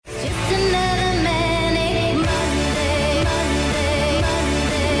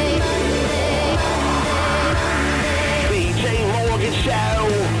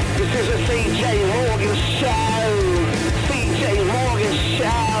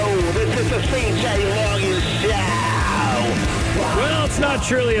the CJ Morgan Show. Well, it's not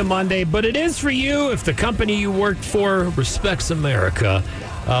truly a Monday, but it is for you if the company you work for respects America.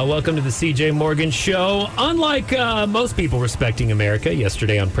 Welcome to the CJ Morgan Show. Unlike most people respecting America,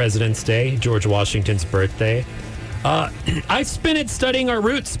 yesterday on President's Day, George Washington's birthday, I spent it studying our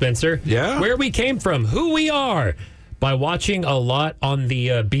roots, Spencer. Yeah? Where we came from, who we are, by watching a lot on the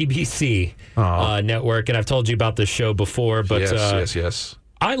BBC network. And I've told you about this show before, but yes.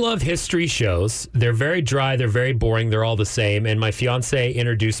 I love history shows. They're very dry. They're very boring. They're all the same. And my fiance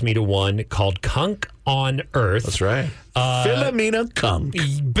introduced me to one called Kunk on Earth. That's right. Philomena Kunk.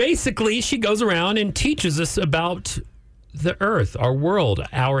 Basically, she goes around and teaches us about the Earth, our world,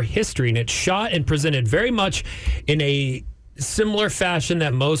 our history. And it's shot and presented very much in a similar fashion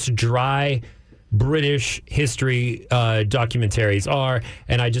that most dry British history documentaries are,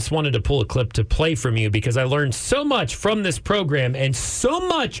 and I just wanted to pull a clip to play from you because I learned so much from this program and so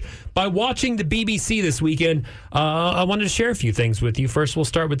much by watching the BBC this weekend. I wanted to share a few things with you. First, we'll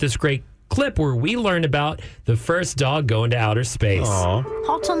start with this great clip where we learn about the first dog going to outer space.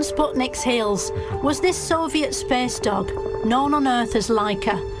 Hot on Sputnik's heels was this Soviet space dog, known on Earth as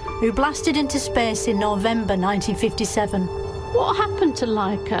Laika, who blasted into space in November 1957. What happened to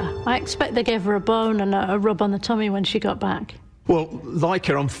Laika? I expect they gave her a bone and a rub on the tummy when she got back. Well,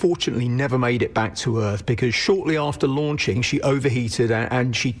 Laika unfortunately never made it back to Earth because shortly after launching, she overheated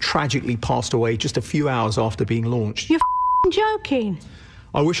and she tragically passed away just a few hours after being launched. You're joking.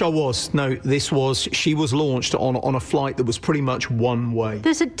 I wish I was. No, she was launched on a flight that was pretty much one way.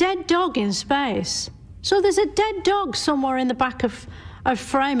 There's a dead dog in space. So there's a dead dog somewhere in the back of a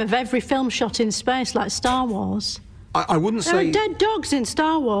frame of every film shot in space, like Star Wars. I wouldn't say... There are dead dogs in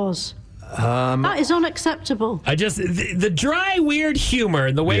Star Wars. That is unacceptable. The dry, weird humor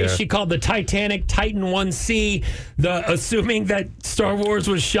and the way she called the Titanic Titan 1C, assuming that Star Wars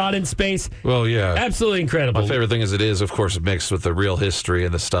was shot in space. Well, yeah. Absolutely incredible. My favorite thing is it is, of course, mixed with the real history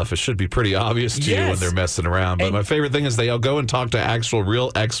and the stuff. It should be pretty obvious to you when they're messing around. But my favorite thing is they all go and talk to actual real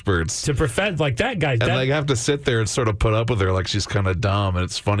experts. To perfect, like that guy. And they have to sit there and sort of put up with her like she's kind of dumb. And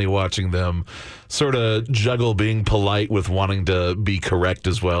it's funny watching them sort of juggle being polite with wanting to be correct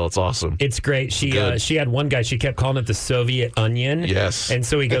as well. It's awesome. It's great. She had one guy, she kept calling it the Soviet onion. Yes. And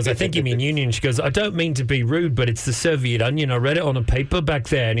so he goes, I think you mean union. She goes, I don't mean to be rude, but it's the Soviet onion. I read it on a paper back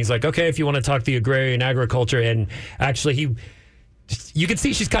there. And he's like, okay, if you want to talk the agrarian agriculture. And actually you can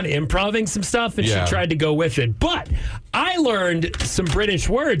see she's kind of improvising some stuff, and she tried to go with it. But I learned some British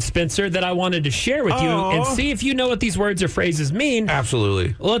words, Spencer, that I wanted to share with you and see if you know what these words or phrases mean.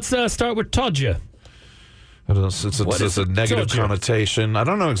 Absolutely. Let's start with Todja. It's a negative connotation. I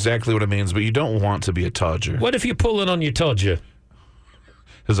don't know exactly what it means, but you don't want to be a Todger. What if you're pulling on your Todja?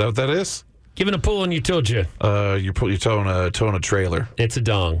 Is that what that is? Giving a pull on your Todja. You're towing a trailer. It's a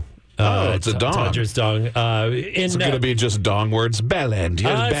dong. It's a dong. Todger's dong. It's going to be just dong words. Bell end.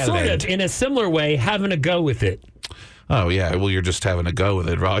 Sort of. In a similar way, having a go with it. Oh, yeah. Well, you're just having a go with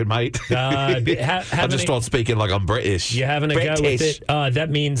it, right, mate? I just don't speak it like I'm British. You're having a go with it. That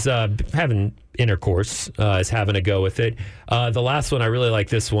means having intercourse is having a go with it. The last one, I really like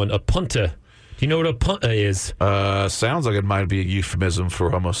this one. A punta. Do you know what a punta is? Sounds like it might be a euphemism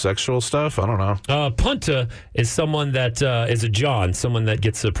for homosexual stuff. I don't know. Punta is someone that is a John, someone that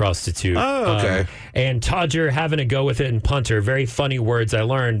gets a prostitute. Oh, okay. And Todger, having a go with it, and punter, very funny words I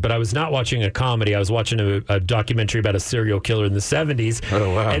learned, but I was not watching a comedy. I was watching a documentary about a serial killer in the 70s.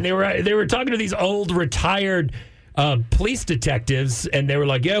 Oh, wow. And they were talking to these old retired police detectives, and they were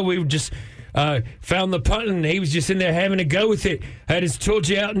like, yeah, we just... found the punt, and he was just in there having a go with it. Had his torch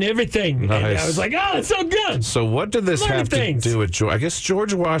out and everything. Nice. And I was like, oh, it's so good. So what did this have to do with George? I guess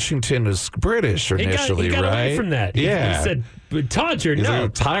George Washington was British initially, he got right? away from that. Yeah. He said, Todger, no.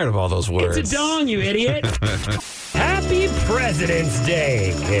 I'm tired of all those words. It's a dong, you idiot. Happy President's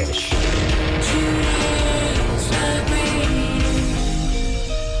Day-ish.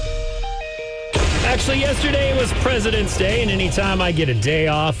 Actually, yesterday was President's Day, and anytime I get a day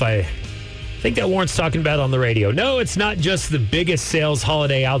off, I think that warrants talking about on the radio. No, it's not just the biggest sales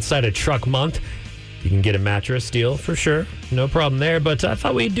holiday outside of truck month. You can get a mattress deal for sure. No problem there. But I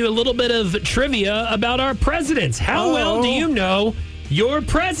thought we'd do a little bit of trivia about our presidents. How well do you know your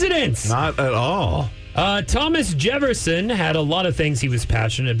presidents? Not at all. Thomas Jefferson had a lot of things he was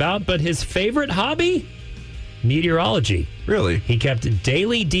passionate about, but his favorite hobby? Meteorology. Really? He kept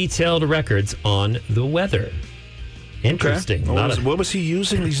daily detailed records on the weather. Interesting. What was he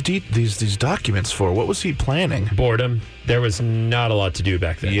using these documents for? What was he planning? Boredom. There was not a lot to do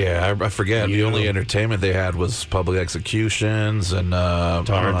back then. Yeah, I forget. The only entertainment they had was public executions and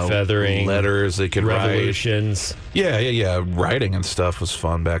tar and feathering, letters they could revolutions. write. Yeah. Writing and stuff was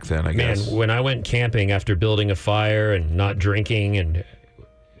fun back then, I guess. Man, when I went camping after building a fire and not drinking, and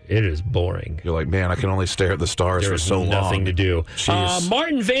it is boring. You're like, man, I can only stare at the stars for so long. There's nothing to do. Jeez.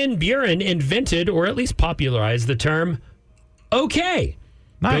 Martin Van Buren invented, or at least popularized, the term "okay."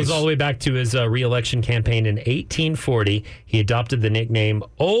 Nice. Goes all the way back to his re-election campaign in 1840. He adopted the nickname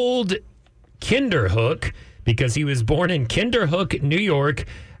Old Kinderhook because he was born in Kinderhook, New York.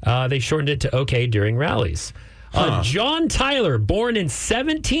 They shortened it to OK during rallies. John Tyler, born in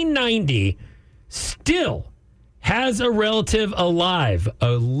 1790, still has a relative alive.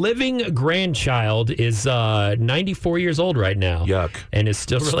 A living grandchild is 94 years old right now. Yuck. And is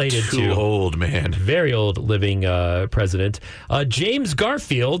still related to... Too old, man. Very old living president. James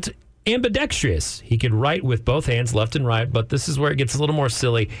Garfield, ambidextrous. He could write with both hands, left and right, but this is where it gets a little more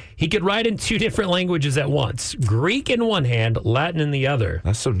silly. He could write in 2 different languages at once. Greek in one hand, Latin in the other.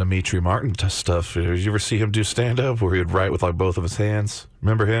 That's some Dimitri Martin stuff. Did you ever see him do stand-up where he would write with like both of his hands?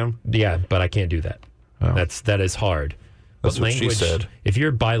 Remember him? Yeah, but I can't do that. Oh. That is hard. That's what she said. If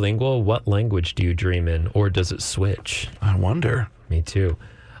you're bilingual, what language do you dream in, or does it switch? I wonder. Me too.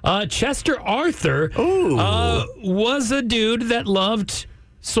 Chester Arthur was a dude that loved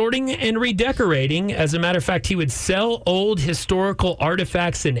sorting and redecorating. As a matter of fact, he would sell old historical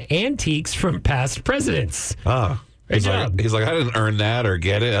artifacts and antiques from past presidents. He's like, I didn't earn that or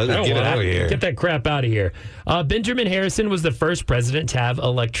get it. Get it out of here. Get that crap out of here. Benjamin Harrison was the first president to have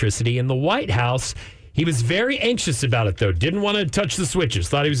electricity in the White House. He was very anxious about it, though. Didn't want to touch the switches.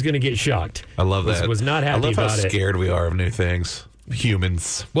 Thought he was going to get shocked. I love that. Was not happy about it. I love how scared we are of new things.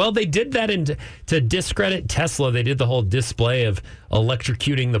 Humans. Well, they did that to discredit Tesla. They did the whole display of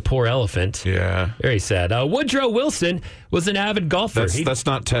electrocuting the poor elephant. Yeah. Very sad. Woodrow Wilson was an avid golfer. That's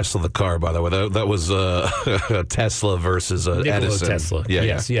not Tesla the car, by the way. That was Tesla versus Edison. Tesla.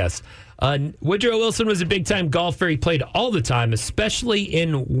 Yeah, yes. Woodrow Wilson was a big-time golfer. He played all the time, especially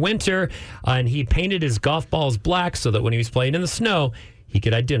in winter, and he painted his golf balls black so that when he was playing in the snow, he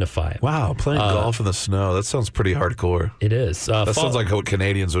could identify it. Wow, playing golf in the snow. That sounds pretty hardcore. It is. That sounds like what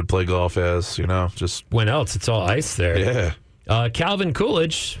Canadians would play golf as, just... When else? It's all ice there. Yeah. Calvin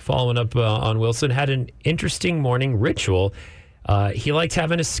Coolidge, following up on Wilson, had an interesting morning ritual. He liked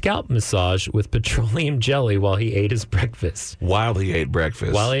having a scalp massage with petroleum jelly while he ate his breakfast. While he ate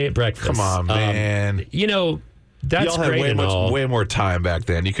breakfast? Come on, man. That's Y'all great had way more time back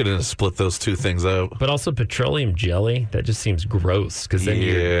then. You could have split those two things out. But also petroleum jelly, that just seems gross because then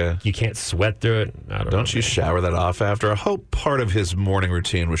you can't sweat through it. Don't you shower that off after? I hope part of his morning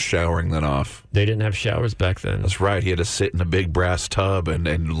routine was showering that off. They didn't have showers back then. That's right. He had to sit in a big brass tub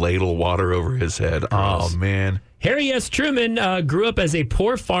and ladle water over his head. Gross. Oh, man. Harry S. Truman grew up as a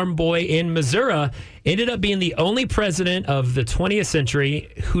poor farm boy in Missouri, ended up being the only president of the 20th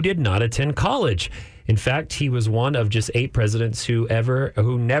century who did not attend college. In fact, he was one of just 8 presidents who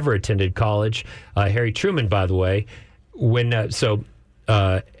never attended college. Harry Truman, by the way,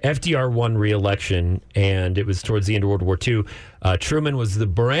 FDR won re-election, and it was towards the end of World War II. Truman was the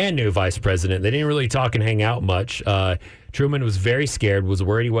brand new vice president. They didn't really talk and hang out much. Truman was very scared, was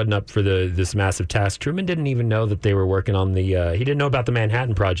worried he wasn't up for this massive task. Truman didn't even know that they were working on he didn't know about the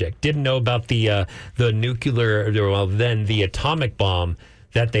Manhattan Project, didn't know about the nuclear, then the atomic bomb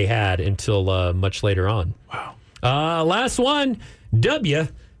that they had until much later on. Wow. Last one, W.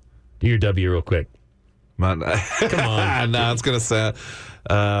 Do your W real quick. Come on. No, it's going to sound...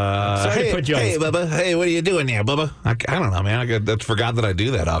 Sorry to put you on Hey, Bubba. Hey, what are you doing here, Bubba? I don't know, man. I forgot that I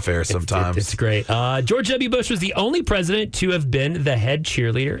do that off air sometimes. It's great. George W. Bush was the only president to have been the head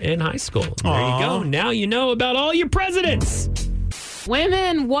cheerleader in high school. There you go. Now you know about all your presidents.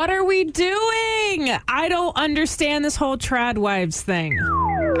 Women, what are we doing? I don't understand this whole trad wives thing.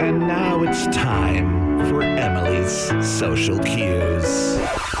 And now it's time for Emily's social cues.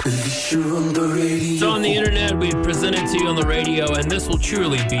 So on the internet, we present it to you on the radio, and this will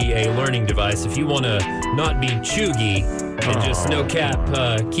truly be a learning device. If you want to not be chuggy and just no cap,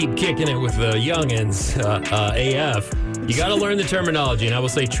 keep kicking it with the youngins AF, You got to learn the terminology, and I will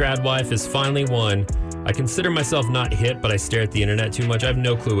say trad wife is finally one. I consider myself not hip, but I stare at the internet too much. I have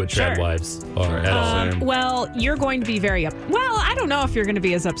no clue what trad wives are at all. Well, you're going to be very Well, I don't know if you're going to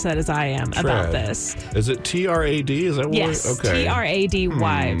be as upset as I am about this. Is it TRAD? Is that what? Yes, Okay. TRAD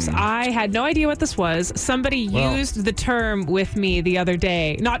wives. I had no idea what this was. Somebody used the term with me the other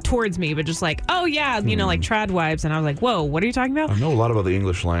day, not towards me, but just like, oh yeah, like trad wives, and I was like, whoa, what are you talking about? I know a lot about the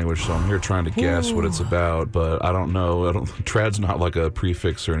English language, so I'm here trying to guess what it's about, but I don't know. Trad's not like a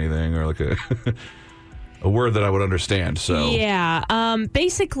prefix or anything, or like a a word that I would understand. So yeah,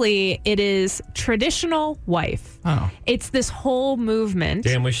 basically it is traditional wife. Oh, it's this whole movement.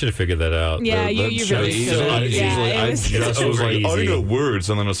 Damn, we should have figured that out. Yeah, you really should. I just was like, easy. I know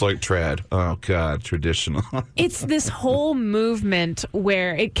words, and then it's like trad. Oh God, traditional. It's this whole movement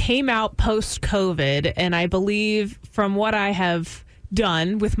where it came out post-COVID, and I believe from what I have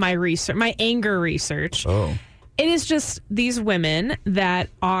done with my research, my anger research, it is just these women that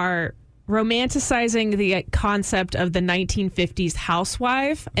are romanticizing the concept of the 1950s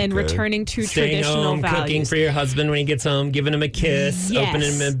housewife and returning to Staying traditional home, values. cooking for your husband when he gets home, giving him a kiss,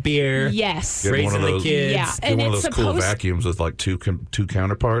 opening him a beer, yes, Get raising one of the those- kids. Yeah, Get and one of it's those cool supposed. vacuums with like two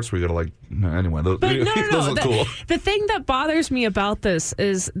counterparts where you gotta anyway. Those, But no. those look cool. The thing that bothers me about this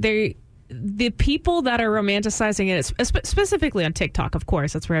is the people that are romanticizing it, specifically on TikTok, of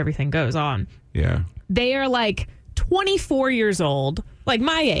course, that's where everything goes on. Yeah. They are like 24 years old, like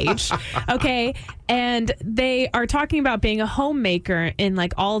my age, okay? And they are talking about being a homemaker and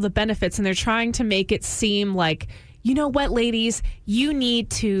like all the benefits, and they're trying to make it seem like, you know what, ladies, you need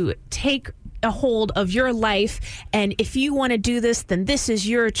to take a hold of your life, and if you want to do this, then this is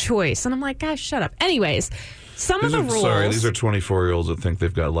your choice. And I'm like, guys, shut up. Anyways, some of the rules. Sorry, these are 24-year-olds that think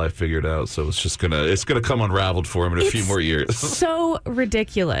they've got life figured out, so it's gonna come unraveled for them in a few more years. So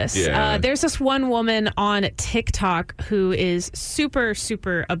ridiculous. Yeah. There's this one woman on TikTok who is super,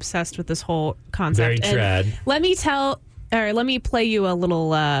 super obsessed with this whole concept. Very trad. And let me play you a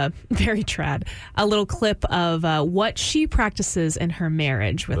little, very trad, a little clip of what she practices in her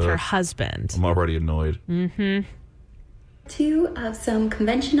marriage with her husband. I'm already annoyed. Two of some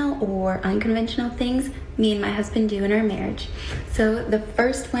conventional or unconventional things me and my husband do in our marriage. So the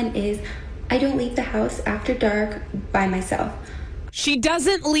first one is I don't leave the house after dark by myself. She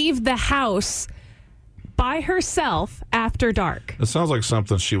doesn't leave the house by herself after dark. It sounds like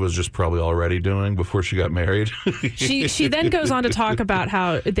something she was just probably already doing before she got married. She then goes on to talk about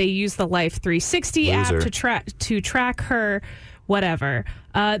how they use the Life 360 app to track her, whatever.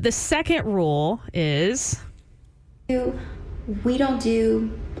 The second rule is We don't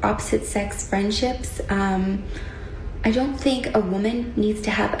do opposite sex friendships. I don't think a woman needs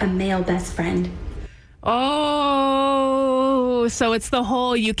to have a male best friend. Oh, so it's the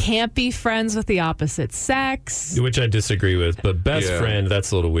whole you can't be friends with the opposite sex. Which I disagree with, but best friend,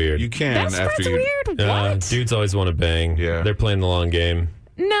 that's a little weird. You can Best after friend's you. weird. What? Dudes always want to bang. Yeah. They're playing the long game.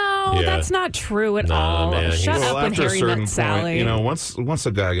 No, Yeah. that's not true at Nah, all. man, Shut he's- up when after a Harry certain met Sally. point, once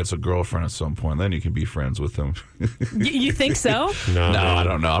a guy gets a girlfriend at some point, then you can be friends with them. You think so? No, No, I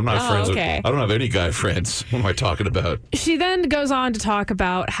don't know. I'm not friends okay. with. I don't have any guy friends. What am I talking about? She then goes on to talk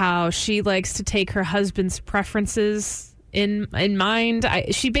about how she likes to take her husband's preferences in mind.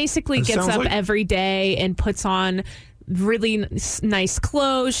 She basically It gets sounds up like- every day and puts on really nice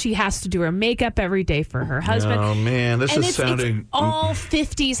clothes. She has to do her makeup every day for her husband. Oh man, this And is it's sounding. all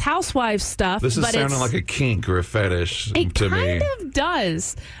 50s housewives stuff. This is but sounding it's, like a kink or a fetish it to kind me. of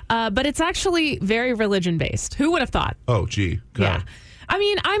does, but it's actually very religion based. Who would have thought? Oh, gee. God. Yeah. I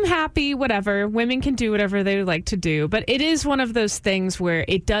mean, I'm happy, whatever. Women can do whatever they like to do. But it is one of those things where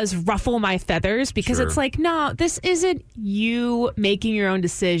it does ruffle my feathers because Sure. it's like, no, this isn't you making your own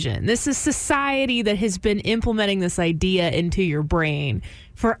decision. This is society that has been implementing this idea into your brain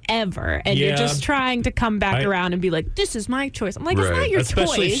forever. And you're Yeah. just trying to come back around and be like, this is my choice. I'm like, it's Right. not your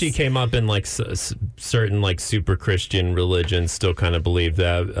Especially choice. if she came up in like certain like super Christian religions, still kind of believe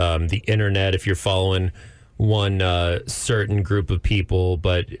that the internet, if you're following one certain group of people.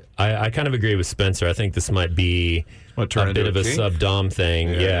 But I kind of agree with Spencer. I think this might be Might turn a into bit a of a kink. sub-dom thing.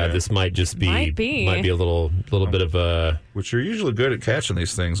 Yeah, this might just be Might be. a little bit of a. Which you're usually good at catching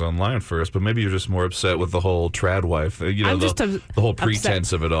these things online first, but maybe you're just more upset with the whole trad wife. I'm just the whole upset.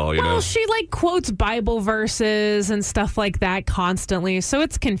 pretense of it all. You Well, know. she like quotes Bible verses and stuff like that constantly, so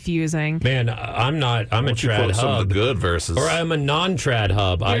it's confusing. Man, I'm not. I'm a Why don't you trad quote some of hub. the good verses. Or I'm a non-trad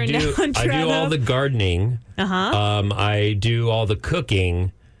hub. I You're a do non-trad all hub? the gardening. I do all the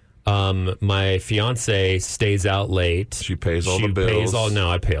cooking, My fiance stays out late. She pays all the bills.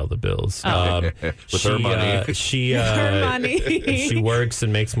 I pay all the bills. With her money. Her money. She works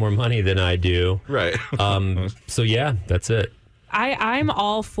and makes more money than I do. Right. So yeah, that's it. I'm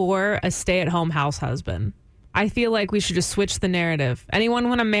all for a stay-at-home house husband. I feel like we should just switch the narrative. Anyone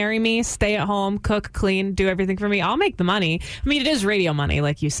want to marry me, stay at home, cook, clean, do everything for me? I'll make the money. I mean, it is radio money,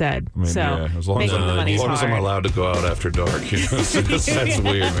 like you said. I mean, so yeah, as long as I'm allowed to go out after dark, you know, that's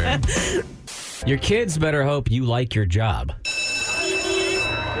weird, man. Your kids better hope you like your job.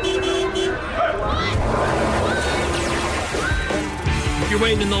 If you're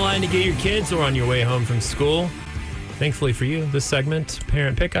waiting in the line to get your kids or on your way home from school, thankfully for you, this segment,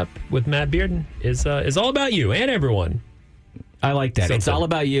 Parent Pickup with Matt Bearden, is all about you and everyone. I like that. It's all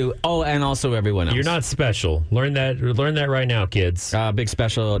about you. Oh, and also everyone else. You're not special. Learn that right now, kids. Not big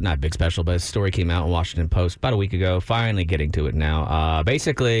special, but a story came out in Washington Post about a week ago. Finally getting to it now.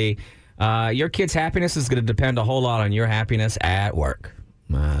 Basically, your kid's happiness is going to depend a whole lot on your happiness at work.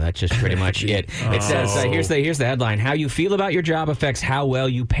 That's just pretty much it. It says, here's the headline. How you feel about your job affects how well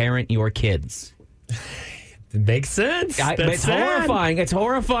you parent your kids. It makes sense. It's horrifying. It's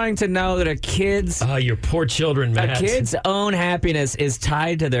horrifying to know that a kid's... Oh, your poor children, Matt. A kid's own happiness is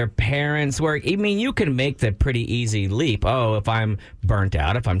tied to their parents' work. I mean, you can make the pretty easy leap. Oh, if I'm burnt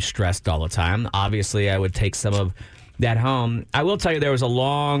out, if I'm stressed all the time, obviously I would take some of that home. I will tell you there was a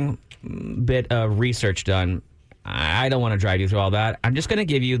long bit of research done. I don't want to drive you through all that. I'm just going to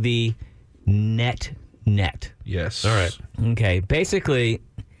give you the net. Yes. All right. Okay. Basically...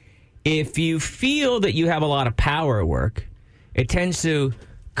 if you feel that you have a lot of power at work, it tends to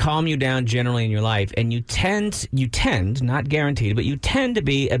calm you down generally in your life, and you tend, not guaranteed, but you tend to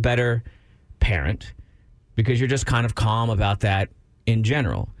be a better parent because you're just kind of calm about that in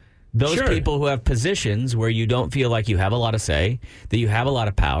general. Those people who have positions where you don't feel like you have a lot of say, that you have a lot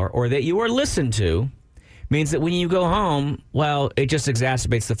of power, or that you are listened to, means that when you go home, well, it just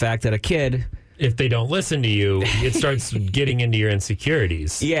exacerbates the fact that a kid... if they don't listen to you, it starts getting into your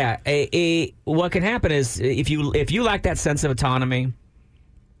insecurities. Yeah. What can happen is if you lack that sense of autonomy,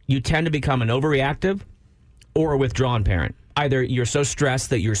 you tend to become an overreactive or a withdrawn parent. Either you're so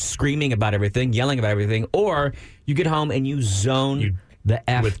stressed that you're screaming about everything, yelling about everything, or you get home and you zone the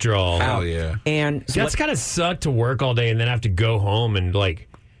F withdrawal. out. Oh, yeah. And so that's gotta suck to work all day and then have to go home and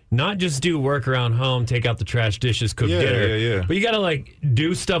not just do work around home, take out the trash, dishes, cook dinner. Yeah. But you gotta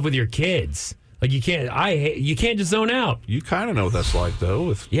do stuff with your kids. You can't just zone out. You kind of know what that's like,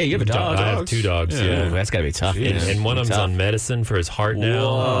 though. you have a dog. I have 2 dogs. Yeah. Ooh, that's got to be tough. And one of them's on medicine for his heart now.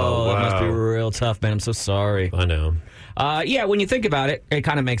 Whoa, that must be real tough, man. I'm so sorry. I know. When you think about it, it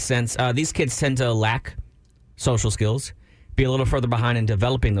kind of makes sense. These kids tend to lack social skills, be a little further behind in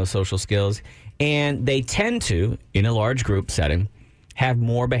developing those social skills, and they tend to, in a large group setting, have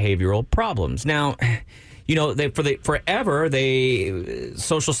more behavioral problems. Now... forever,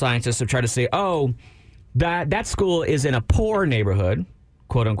 social scientists have tried to say, that school is in a poor neighborhood,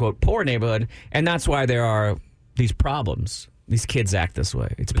 quote unquote, poor neighborhood, and that's why there are these problems. These kids act this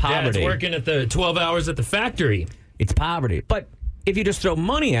way. It's poverty. Dad's working at the 12 hours at the factory. It's poverty. But if you just throw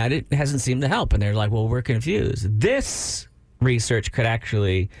money at it, it hasn't seemed to help. And they're like, well, we're confused. This research could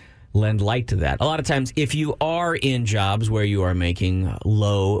actually lend light to that. A lot of times, if you are in jobs where you are making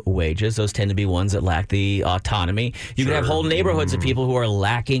low wages, those tend to be ones that lack the autonomy. You can have whole neighborhoods of people who are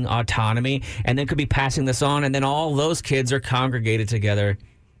lacking autonomy, and then could be passing this on, and then all those kids are congregated together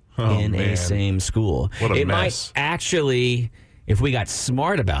in a same school. What a it mess. Might actually, if we got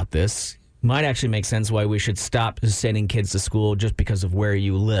smart about this, might actually make sense why we should stop sending kids to school just because of where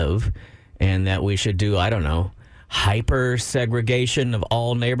you live, and that we should do, I don't know, hyper segregation of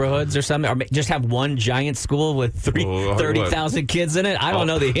all neighborhoods or something, or just have one giant school with 30,000 kids in it. I don't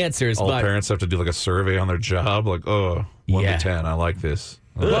know the answers. All but parents have to do like a survey on their job, 1 to 10. I like this.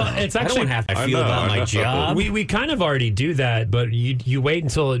 Well, it's actually, I don't have to feel about my job. We kind of already do that, but you wait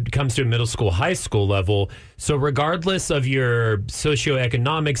until it comes to a middle school, high school level. So regardless of your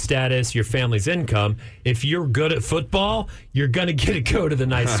socioeconomic status, your family's income, if you're good at football, you're going to get to go to the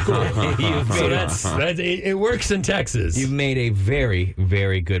nice school. So it works in Texas. You've made a very,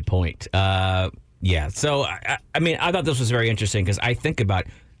 very good point. So I mean, I thought this was very interesting because I think about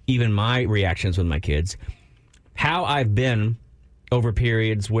even my reactions with my kids, how I've been over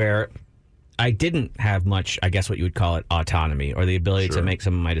periods where I didn't have much, I guess what you would call it, autonomy or the ability to make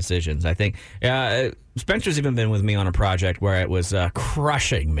some of my decisions. I think Spencer's even been with me on a project where it was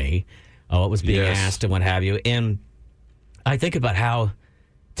crushing me, what was being asked and what have you. And I think about how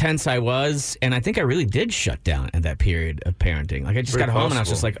tense I was, and I think I really did shut down at that period of parenting. Like I just got home and I was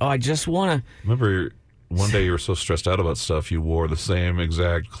just like, I just want to... Remember one day you were so stressed out about stuff, you wore the same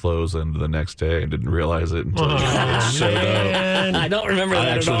exact clothes into the next day and didn't realize it until you showed up. I don't remember that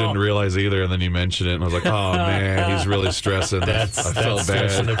I actually at all. didn't realize either, and then you mentioned it, and I was like, "Oh man, he's really stressing." I felt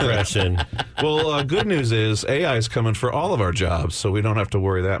stress and bad. depression. Well, good news is AI is coming for all of our jobs, so we don't have to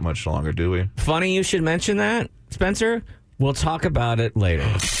worry that much longer, do we? Funny you should mention that, Spencer. We'll talk about it later.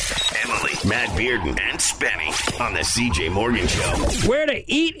 Emily, Matt Bearden, and Spenny on the CJ Morgan Show. Where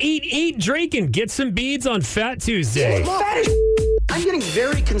to eat, drink, and get some beads on Fat Tuesday. Fat as I'm getting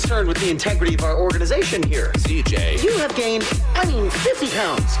very concerned with the integrity of our organization here. CJ. You have gained, 50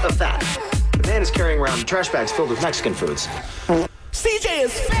 pounds of fat. The man is carrying around trash bags filled with Mexican foods. CJ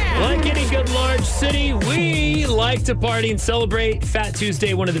is fat. Like any good large city, we like to party and celebrate Fat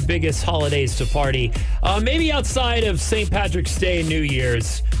Tuesday, one of the biggest holidays to party. Maybe outside of St. Patrick's Day and New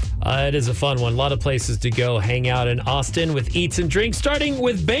Year's. It is a fun one. A lot of places to go hang out in Austin with eats and drinks, starting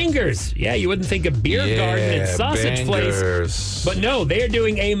with Bangers. Yeah, you wouldn't think a beer garden and sausage place. But no, they are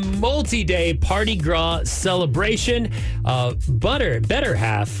doing a multi-day Party Gras celebration. Better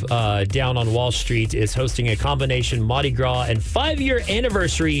Half down on Wall Street is hosting a combination Mardi Gras and 5-year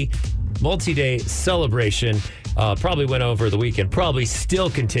anniversary multi-day celebration. Probably went over the weekend. Probably still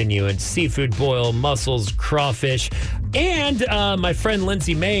continuing. Seafood boil, mussels, crawfish. And my friend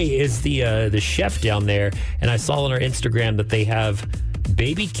Lindsay May is the chef down there. And I saw on her Instagram that they have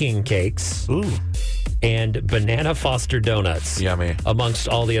baby king cakes. Ooh. And banana Foster donuts. Yummy. Amongst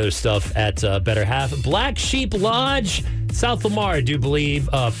all the other stuff at Better Half. Black Sheep Lodge, South Lamar, I do believe.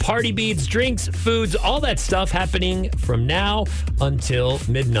 Party beads, drinks, foods, all that stuff happening from now until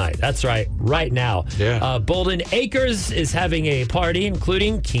midnight. That's right now. Yeah. Bolden Acres is having a party,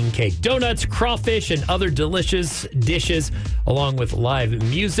 including king cake donuts, crawfish, and other delicious dishes, along with live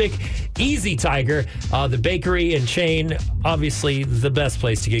music. Easy Tiger, the bakery and chain, obviously the best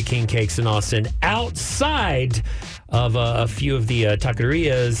place to get king cakes in Austin. Outside of a few of the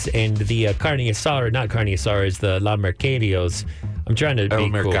taquerias and the carne asada, not carne asadas, the La Mercadios. I'm trying to El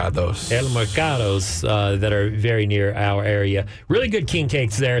be cool. Mercados. El Mercados that are very near our area. Really good king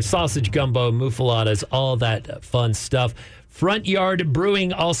cakes there. Sausage gumbo, muffaladas, all that fun stuff. Front Yard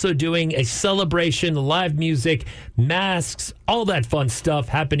Brewing also doing a celebration, live music, masks, all that fun stuff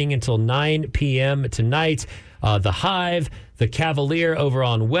happening until 9 p.m. tonight. The Hive, the Cavalier over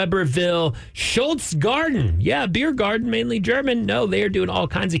on Weberville, Schultz Garden. Yeah, beer garden, mainly German. No, they are doing all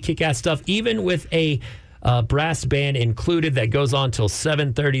kinds of kick-ass stuff, even with a brass band included that goes on till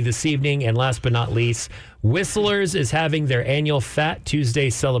 7:30 this evening. And last but not least, Whistlers is having their annual Fat Tuesday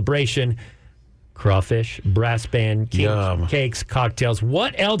celebration. Crawfish, brass band, cakes, cocktails.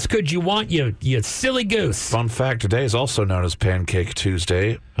 What else could you want, you silly goose? Fun fact, today is also known as Pancake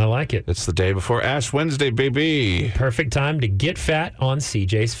Tuesday. I like it. It's the day before Ash Wednesday, baby. Perfect time to get fat on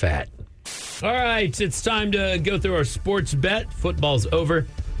CJ's Fat. All right, it's time to go through our sports bet. Football's over.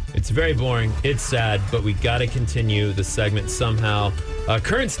 It's very boring. It's sad, but we got to continue the segment somehow.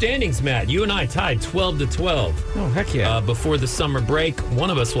 Current standings, Matt. You and I tied 12-12. Oh, heck yeah. Before the summer break, one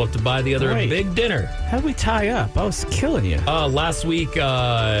of us will have to buy the other a big dinner. How'd we tie up? I was killing you. Last week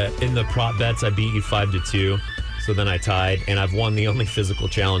in the prop bets, I beat you 5-2. So then I tied, and I've won the only physical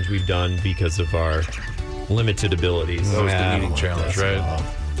challenge we've done because of our limited abilities. That was the eating challenge, right?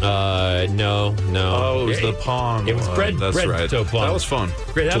 No. Oh, it was the pong. It was bread right. toe pong. That was fun.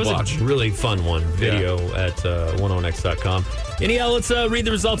 Great. That to was watch. a really fun one. Video at 101x.com. Anyhow, let's read the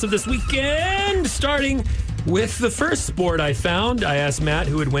results of this weekend, starting with the first sport I found. I asked Matt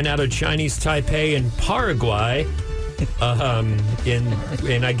who would win out of Chinese Taipei and Paraguay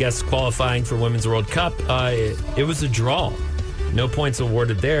in I guess qualifying for Women's World Cup. It was a draw. No points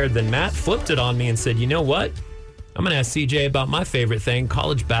awarded there. Then Matt flipped it on me and said, you know what? I'm going to ask CJ about my favorite thing,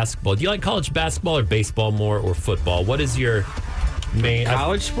 college basketball. Do you like college basketball or baseball more or football? What is your main...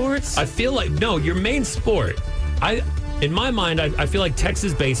 College sports? I feel like, no, your main sport. In my mind, I feel like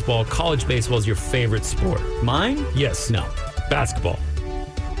Texas baseball, college baseball is your favorite sport. Mine? Yes. No. Basketball.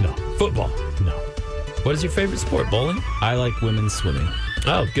 No. Football. No. What is your favorite sport? Bowling? I like women's swimming.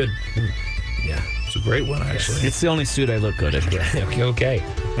 Oh, good. Yeah. It's a great one, actually. It's the only suit I look good in. Okay.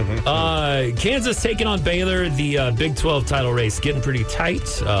 Kansas taking on Baylor, the Big 12 title race, getting pretty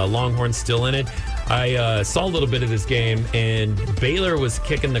tight. Longhorns still in it. I saw a little bit of this game, and Baylor was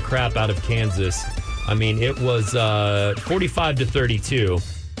kicking the crap out of Kansas. I mean, it was 45-32.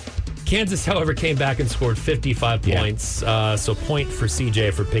 Kansas, however, came back and scored 55 points. So point for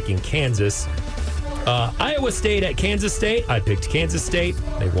CJ for picking Kansas. Iowa State at Kansas State. I picked Kansas State.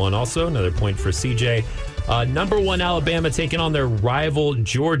 They won also. Another point for CJ. Number 1 Alabama taking on their rival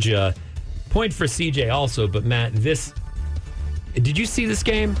Georgia. Point for CJ also. But Matt, this Did you see this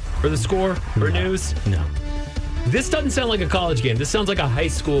game or the score or news? No. This doesn't sound like a college game. This sounds like a high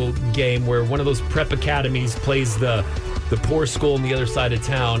school game where one of those prep academies plays the poor school on the other side of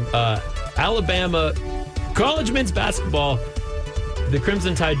town. Alabama college men's basketball. The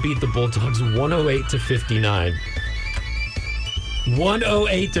Crimson Tide beat the Bulldogs 108-59.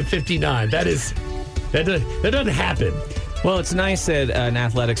 108-59. That doesn't happen. Well, it's nice that an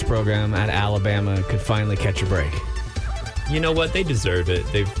athletics program at Alabama could finally catch a break. You know what? They deserve it.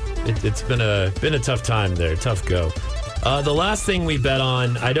 It's been a tough time there. Tough go. The last thing we bet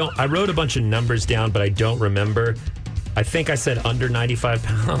on, I wrote a bunch of numbers down, but I don't remember. I think I said under 95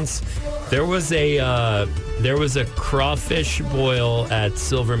 pounds. There was a crawfish boil at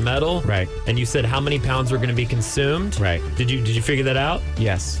Silver Medal. Right. And you said how many pounds were going to be consumed? Right. Did you figure that out?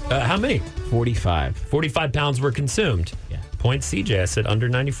 Yes. How many? 45. 45 pounds were consumed. Yeah. Point CJ. I said under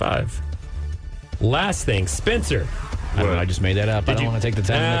 95. Last thing, Spencer. I don't know. I just made that up. I don't want to take the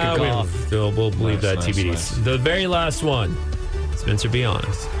time to make a call. We'll believe that TBD. Nice. The very last one. Spencer, be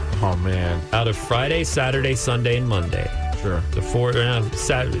honest. Oh, man. Out of Friday, Saturday, Sunday, and Monday. Sure.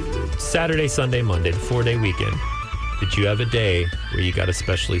 Saturday, Sunday, Monday, the 4-day weekend. Did you have a day where you got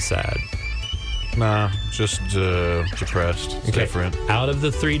especially sad? Nah, just depressed. It's different. Out of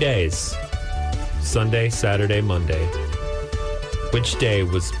the 3 days, Sunday, Saturday, Monday, which day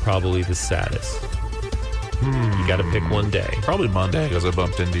was probably the saddest? You got to pick one day. Probably Monday because I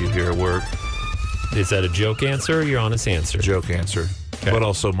bumped into you here at work. Is that a joke answer or your honest answer? Joke answer. Okay. But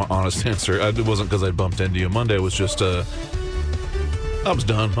also my honest answer. It wasn't because I bumped into you. Monday was just, I was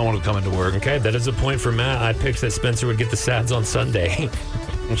done. I wanted to come into work. Okay, that is a point for Matt. I picked that Spencer would get the sads on Sunday.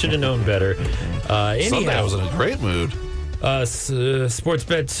 Should have known better. Sunday I was in a great mood. Sports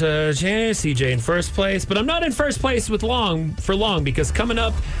bet CJ in first place, but I'm not in first place for long because coming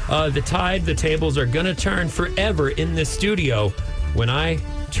up, the tables are going to turn forever in this studio when I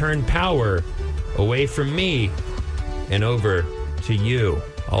turn power away from me and over to you.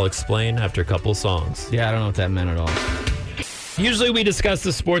 I'll explain after a couple songs. Yeah, I don't know what that meant at all. Usually we discuss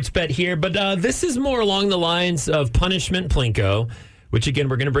the sports bet here, but this is more along the lines of Punishment Plinko, which, again,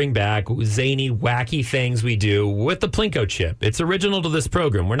 we're going to bring back zany, wacky things we do with the Plinko chip. It's original to this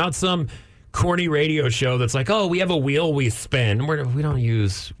program. We're not some corny radio show that's like, oh, we have a wheel we spin. We don't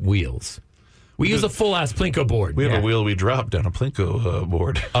use wheels. We use a full-ass Plinko board. We have a wheel we dropped down a Plinko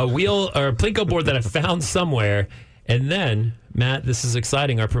board. A wheel or a Plinko board that I found somewhere. And then, Matt, this is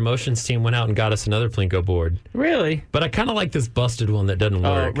exciting. Our promotions team went out and got us another Plinko board. Really? But I kind of like this busted one that doesn't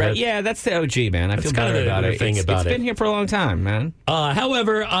work. Right. Yeah, that's the OG, man. I feel kind better of about the it. thing about it's it. been here for a long time, man.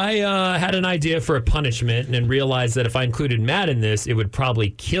 However, I had an idea for a punishment and realized that if I included Matt in this, it would probably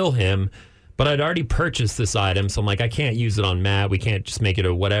kill him. But I'd already purchased this item, so I'm like, I can't use it on Matt. We can't just make it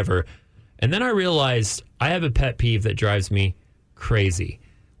a whatever. And then I realized I have a pet peeve that drives me crazy.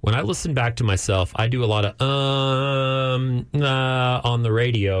 When I listen back to myself, I do a lot of on the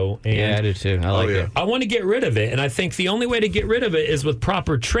radio. And yeah, I do too. I like it. I want to get rid of it, and I think the only way to get rid of it is with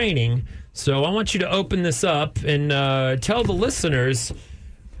proper training. So I want you to open this up and tell the listeners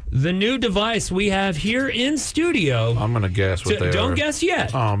the new device we have here in studio. I'm going to guess what they are. Don't guess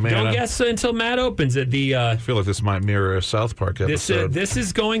yet. Oh, man. Don't guess until Matt opens it. I feel like this might mirror a South Park episode. This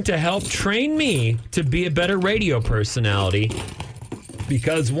is going to help train me to be a better radio personality.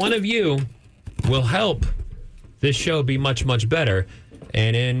 Because one of you will help this show be much, much better.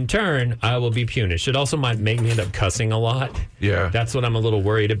 And in turn, I will be punished. It also might make me end up cussing a lot. Yeah. That's what I'm a little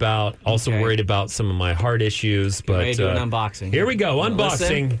worried about. Also worried about some of my heart issues. But ready to do an unboxing. Here we go.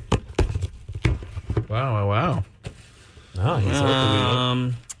 Unboxing. Wow. Oh, he's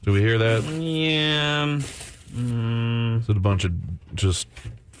opening it. Do we hear that? Yeah. Is it a bunch of just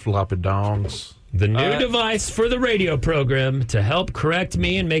floppy dongs? The new device for the radio program to help correct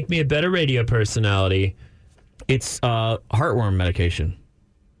me and make me a better radio personality. It's heartworm medication.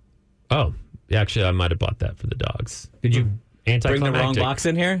 Oh, actually, I might have bought that for the dogs. Did you bring Anticlimactic. the wrong box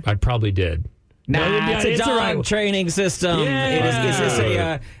in here? I probably did. Nah, it's a dog right. training system. Yeah. Is this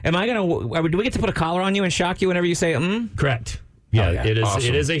a? Am I gonna? Do we get to put a collar on you and shock you whenever you say Correct. Yeah, Okay. it is. Awesome.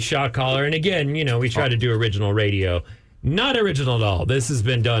 It is a shock collar, and again, we try to do original radio. Not original at all. This has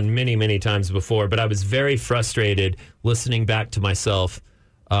been done many, many times before, but I was very frustrated listening back to myself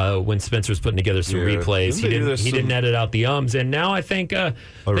when Spencer was putting together some replays. He didn't edit out the ums, and now I think I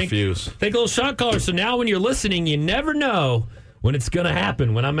refuse. Think a little shock collar. So now when you're listening, you never know when it's going to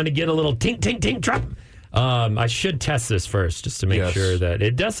happen. When I'm going to get a little tink, tink, tink, drop. I should test this first just to make sure that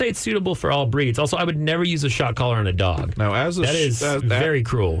it does say it's suitable for all breeds. Also, I would never use a shock collar on a dog. Now, that is very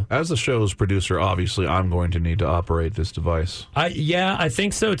cruel. As the show's producer, obviously, I'm going to need to operate this device. I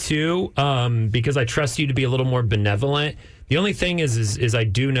think so too, because I trust you to be a little more benevolent. The only thing is I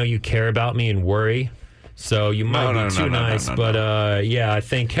do know you care about me and worry, so you might be too nice. But yeah, I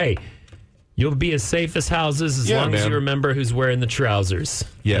think, hey, you'll be as safe as houses as long as you remember who's wearing the trousers.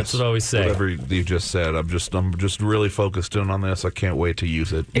 Yes, that's what I always say. Whatever you just said, I'm just really focused in on this. I can't wait to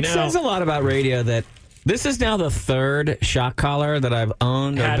use it. It says a lot about radio that this is now the third shock collar that I've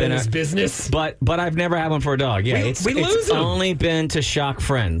owned or Had been in his business, but I've never had one for a dog. Yeah, we lose it's them. only been to shock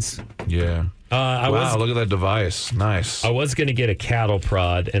friends. Yeah. Wow, look at that device. Nice. I was going to get a cattle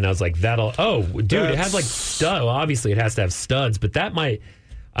prod, and I was like, dude, it has like studs. Well, obviously, it has to have studs, but that might,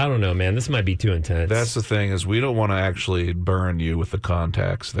 I don't know, man. This might be too intense. That's the thing, is we don't want to actually burn you with the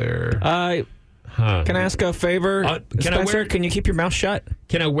contacts there. Can I ask a favor? Can you keep your mouth shut?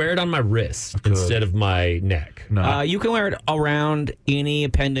 Can I wear it on my wrist instead of my neck? No. You can wear it around any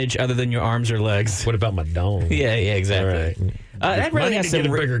appendage other than your arms or legs. What about my dome? Yeah, exactly. All right. That really has get a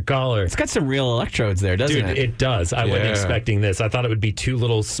bigger collar. It's got some real electrodes there, doesn't it? Dude, it does. I wasn't expecting this. I thought it would be two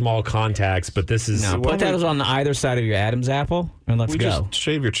little small contacts, but this is... No, put that on either side of your Adam's apple, and let's go. Just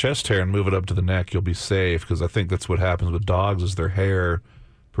shave your chest hair and move it up to the neck. You'll be safe, because I think that's what happens with dogs, is their hair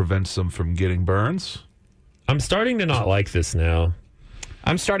prevents them from getting burns. I'm starting to not like this now.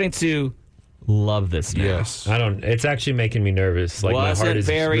 I'm starting to love this now. Yes. It's actually making me nervous. Like, my heart Wasn't is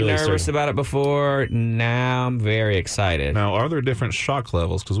very really nervous starting... about it before. Now I'm very excited. Now, are there different shock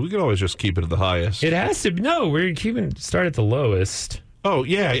levels? Because we could always just keep it at the highest. It has to. No, we're keeping start at the lowest. Oh,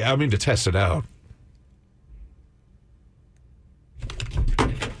 yeah. I mean, to test it out.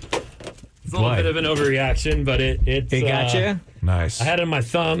 It's a little bit of an overreaction, but it got you? Nice. I had it on my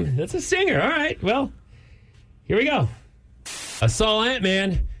thumb. That's a stinger. All right. Well, here we go. I saw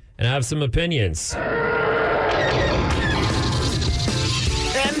Ant-Man, and I have some opinions. And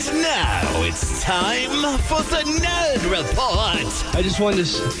now it's time for the Nerd Report. I just wanted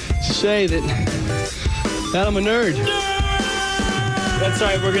to say that I'm a nerd. That's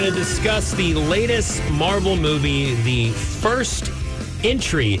right. We're going to discuss the latest Marvel movie, the first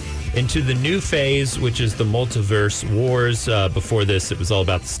entry into the new phase, which is the Multiverse Wars. Before this, it was all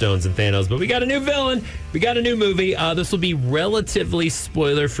about the Stones and Thanos, but we got a new villain. We got a new movie. This will be relatively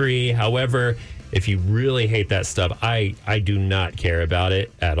spoiler-free. However, if you really hate that stuff, I do not care about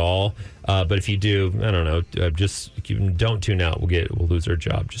it at all. But if you do, I don't know, just don't tune out. We'll lose our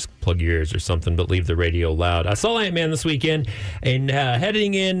job. Just plug your ears or something, but leave the radio loud. I saw Ant-Man this weekend, and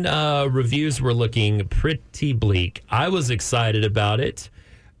heading in, reviews were looking pretty bleak. I was excited about it.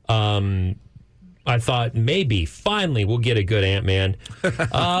 I thought maybe finally we'll get a good Ant-Man,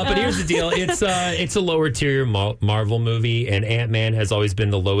 but here's the deal: it's a lower tier Marvel movie, and Ant-Man has always been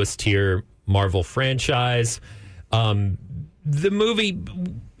the lowest tier Marvel franchise. The movie,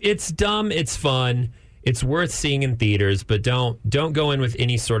 it's dumb, it's fun, it's worth seeing in theaters, but don't go in with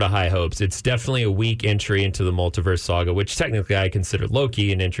any sort of high hopes. It's definitely a weak entry into the multiverse saga, which technically I consider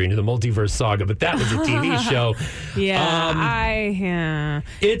Loki an entry into the multiverse saga, but that was a TV show.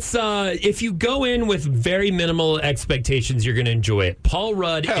 It's if you go in with very minimal expectations, you're going to enjoy it. Paul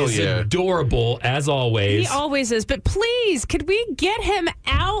Rudd is adorable as always. He always is, but please, could we get him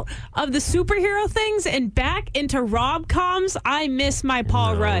out of the superhero things and back into rom-coms? I miss my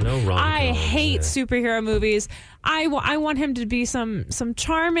Paul Rudd. No rom-coms, I hate superhero movies. I want him to be some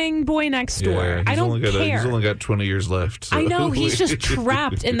charming boy next door. I don't care. He's only got 20 years left. So. I know. He's just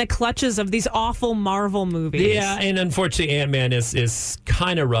trapped in the clutches of these awful Marvel movies. Yeah, and unfortunately, Ant-Man is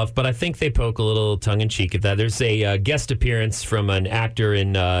kind of rough, but I think they poke a little tongue-in-cheek at that. There's a guest appearance from an actor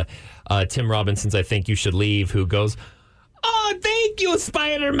in Tim Robinson's I Think You Should Leave, who goes, "Oh, thank you,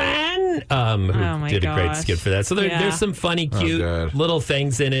 Spider-Man," who did a great skit for that. So there's some funny, cute little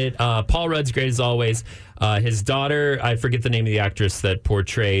things in it. Paul Rudd's great as always. His daughter, I forget the name of the actress that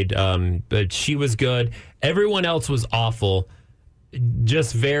portrayed, but she was good. Everyone else was awful.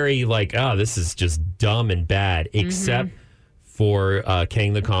 Just very this is just dumb and bad, except for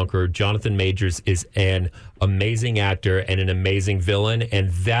Kang the Conqueror. Jonathan Majors is an amazing actor and an amazing villain, and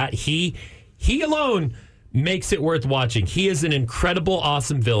that he alone makes it worth watching. He is an incredible,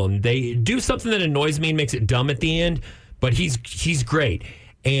 awesome villain. They do something that annoys me and makes it dumb at the end, but he's great.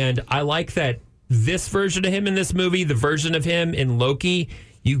 And I like that this version of him in this movie, the version of him in Loki,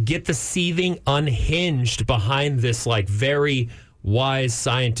 you get the seething, unhinged behind this very wise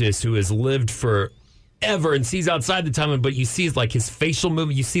scientist who has lived forever and sees outside the time, but you see his facial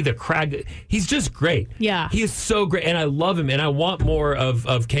movement, you see the crag. He's just great. Yeah. He is so great, and I love him, and I want more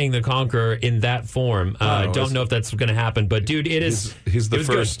of Kang the Conqueror in that form. I don't know if that's going to happen, but dude, it is. He's the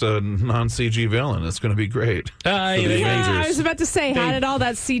first non-CG villain. It's going to be great. I was about to say, how did all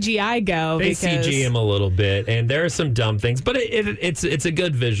that CGI go? They CG him a little bit, and there are some dumb things, but it's a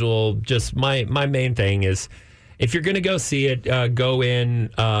good visual. Just my main thing is, if you're going to go see it, go in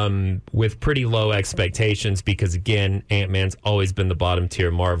with pretty low expectations because, again, Ant-Man's always been the bottom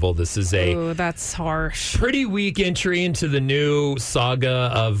tier Marvel. This is Ooh, that's harsh. Pretty weak entry into the new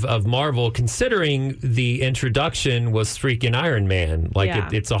saga of Marvel, considering the introduction was freaking Iron Man.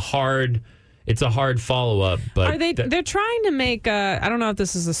 Like, it's a hard follow-up. But are they're trying to make I don't know if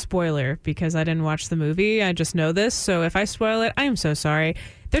this is a spoiler because I didn't watch the movie. I just know this. So if I spoil it, I am so sorry.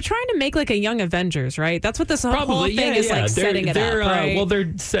 They're trying to make like a Young Avengers, right? That's what this whole thing is like, setting it up, right? Well,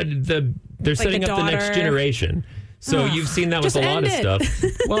 they're setting up the next generation. So you've seen that with a lot of stuff.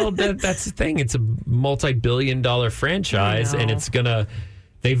 Well, that's the thing. It's a multi-billion-dollar franchise, and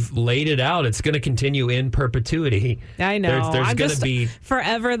they've laid it out. It's going to continue in perpetuity. I know. There's going to be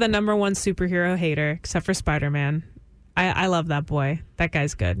forever the number one superhero hater, except for Spider-Man. I love that boy. That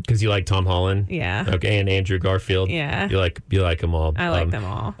guy's good. Because you like Tom Holland? Yeah. Okay, and Andrew Garfield? Yeah. You like them all. I like them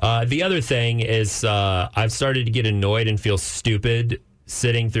all. The other thing is I've started to get annoyed and feel stupid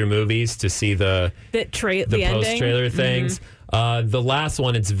sitting through movies to see the post-trailer things. The last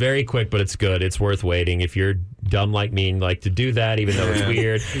one, it's very quick, but it's good. It's worth waiting. If you're dumb like me and like to do that, even though it's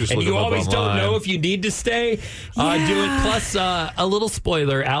weird, and you always don't know if you need to stay, do it. Plus, a little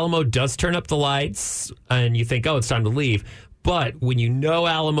spoiler, Alamo does turn up the lights, and you think, oh, it's time to leave. But when you know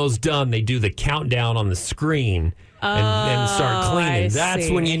Alamo's done, they do the countdown on the screen and start cleaning. That's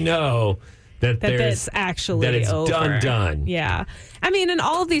when you know that it's actually over. done. Yeah. I mean, and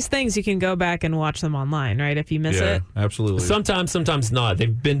all of these things, you can go back and watch them online, right? If you miss it. Absolutely. Sometimes not.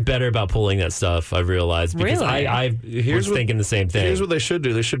 They've been better about pulling that stuff, I've realized. Because really? I was thinking the same thing. Here's what they should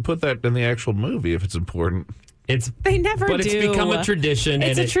do. They should put that in the actual movie if it's important. They never do. But it's become a tradition.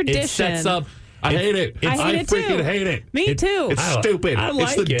 It's and a tradition. It sets up... I hate it. I freaking hate it. Me too. It's stupid.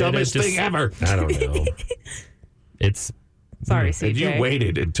 It's the dumbest thing ever. I don't know. Sorry, CJ. And you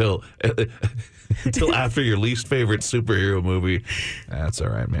waited until after your least favorite superhero movie. That's all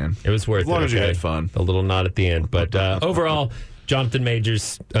right, man. It was worth it. As long as you had fun. A little nod at the end. But overall, Jonathan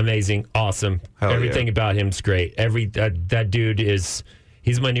Majors, amazing, awesome. Everything about him's great. That dude he's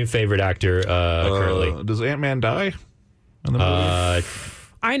my new favorite actor currently. Does Ant-Man die in the movie?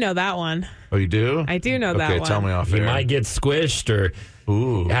 I know that one. Oh, you do? I do know that one. Okay, tell me off He air. might get squished or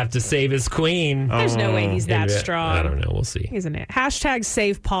have to save his queen. There's no way he's that strong. I don't know. We'll see. He's an it. Hashtag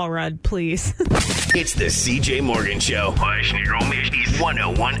save Paul Rudd, please. It's the CJ Morgan Show.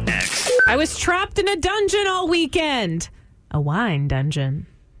 101X. I was trapped in a dungeon all weekend. A wine dungeon.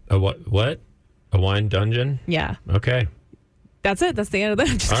 A what? A wine dungeon? Yeah. Okay. That's it. That's the end of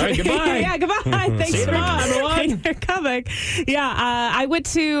that. All right, goodbye. Yeah, goodbye. Thanks for coming. Yeah, I went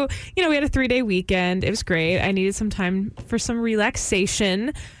to, we had a 3-day weekend. It was great. I needed some time for some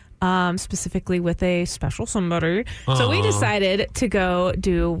relaxation, specifically with a special somebody. So we decided to go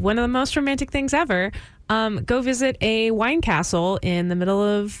do one of the most romantic things ever, go visit a wine castle in the middle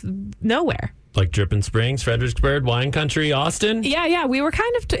of nowhere. Like Dripping Springs, Fredericksburg, wine country, Austin? Yeah. We were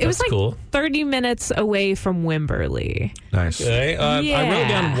kind of... it was like cool. 30 minutes away from Wimberley. Nice. Okay. I wrote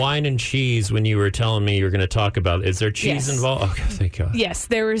down wine and cheese when you were telling me you were going to talk about... Is there cheese involved? Okay, thank God. Yes,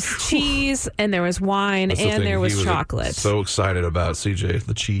 there was cheese and there was wine and there was chocolate. So excited about, CJ,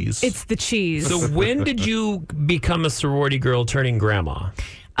 the cheese. It's the cheese. So when did you become a sorority girl turning grandma?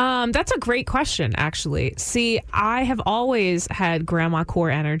 That's a great question, actually. See, I have always had grandma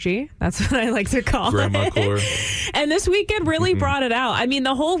core energy. That's what I like to call grandma it. core. And this weekend really brought it out. I mean,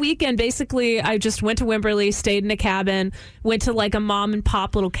 the whole weekend, basically, I just went to Wimberley, stayed in a cabin, went to like a mom and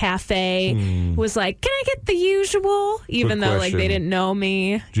pop little cafe, was like, can I get the usual? Even though like they didn't know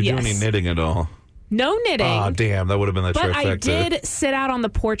me. Did you do any knitting at all? No knitting. Oh, damn. That would have been the trifecta. But I did sit out on the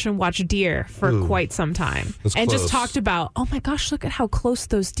porch and watch deer for quite some time. That's and close. just talked about, oh my gosh, look at how close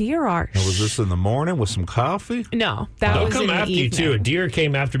those deer are. Now, was this in the morning with some coffee? No, that was in the evening. They'll come after you, too. A deer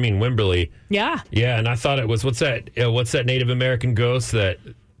came after me in Wimberley. Yeah. Yeah, and I thought it was, what's that Native American ghost that...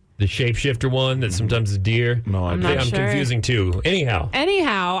 The shapeshifter one that sometimes is deer. No, I'm confusing too. Anyhow,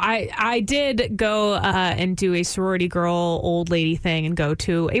 I did go and do a sorority girl old lady thing and go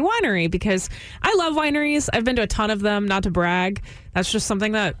to a winery because I love wineries. I've been to a ton of them, not to brag. That's just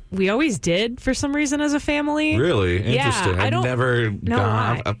something that we always did for some reason as a family. Really? Interesting. Yeah, I've never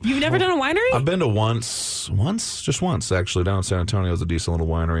gone. You've never done a winery? I've been to just once actually, down in San Antonio. It's a decent little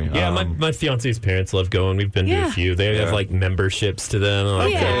winery. Yeah, my fiance's parents love going. We've been to a few. They have like memberships to them.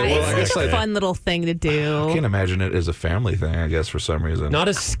 It's like a fun little thing to do. I can't imagine it as a family thing, I guess, for some reason. Not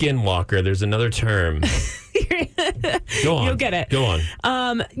a skinwalker. There's another term. Go on. You'll get it. Go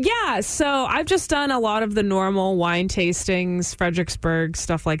on. Yeah, so I've just done a lot of the normal wine tastings, Fredericksburg,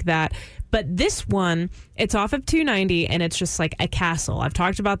 stuff like that. But this one, it's off of 290, and it's just like a castle. I've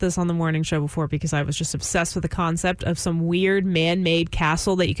talked about this on the morning show before because I was just obsessed with the concept of some weird man-made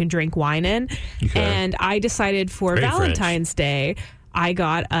castle that you can drink wine in. Okay. And I decided for Very Valentine's Day, I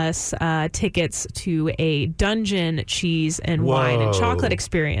got us tickets to a dungeon cheese and wine and Whoa. chocolate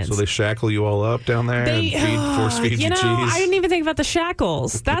experience. So they shackle you all up down there and force feed you cheese? I didn't even think about the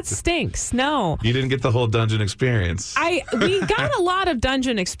shackles. That stinks. No. You didn't get the whole dungeon experience. We got a lot of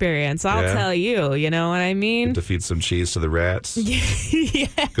dungeon experience, I'll Yeah? tell you. You know what I mean? To feed some cheese to the rats? Yeah.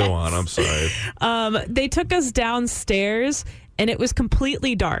 Go on, I'm sorry. They took us downstairs, and it was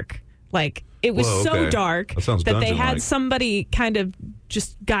completely dark. Like, it was Whoa, so okay. dark That sounds they dungeon-like. had somebody kind of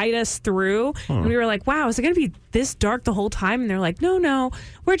just guide us through. And we were like, wow, is it going to be this dark the whole time? And they're like, no,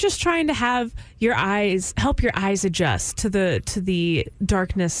 we're just trying to have help your eyes adjust to the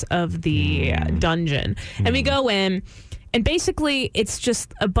darkness of the dungeon. And we go in, and basically it's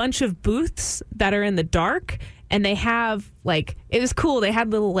just a bunch of booths that are in the dark. And they have, like, it was cool. They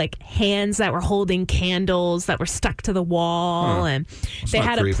had little, like, hands that were holding candles that were stuck to the wall. And they not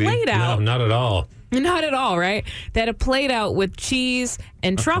had creepy. a plate out. No, not at all. Not at all, right? They had a plate out with cheese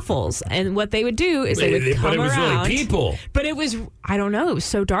and truffles. And what they would do is they would come But it was around. really people. But it was, I don't know. It was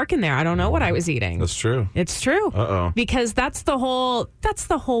so dark in there. I don't know what I was eating. That's true. It's true. Uh-oh. Because that's the whole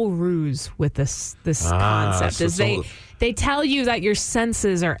ruse with this concept so is it's all- they tell you that your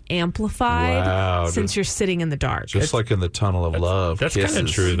senses are amplified Wow, since just- you're sitting in the dark. Just like in the tunnel of love. That's kind of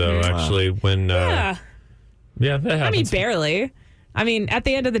kisses. true, though, Wow. actually. When, Yeah. yeah, that happens. I mean, barely. I mean, at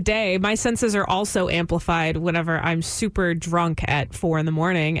the end of the day, my senses are also amplified whenever I'm super drunk at 4 a.m.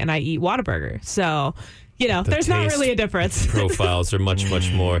 and I eat Whataburger. So, you know, there's not taste really a difference. profiles are much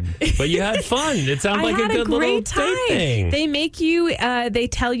more. But you had fun. It sounded like I had a good little great date time. thing. They make you, they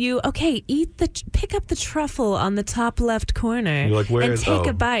tell you, okay, pick up the truffle on the top left corner. You're like, where and is- take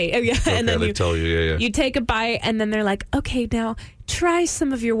oh. a bite. Oh, yeah. Okay, and then they you tell you, yeah. You take a bite, and then they're like, okay, now try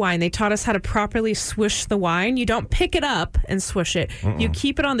some of your wine. They taught us how to properly swish the wine. You don't pick it up and swish it. You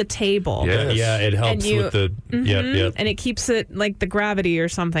keep it on the table. Yes. Yeah, it helps And you- with the. Yep. And it keeps it like the gravity or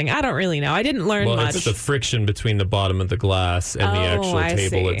something. I don't really know. I didn't learn Well, much. it's the friction between the bottom of the glass and the actual I table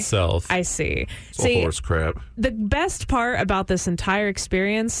see. itself. I see. It's all horse crap. The best part about this entire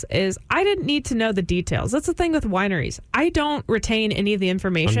experience is I didn't need to know the details. That's the thing with wineries. I don't retain any of the I'm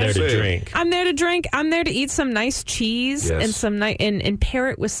information. there to Same. drink. I'm there to drink. I'm there to eat some nice cheese Yes. and some and pair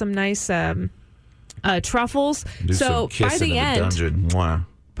it with some nice truffles. Do So some by kissing the in end, the dungeon. Mwah.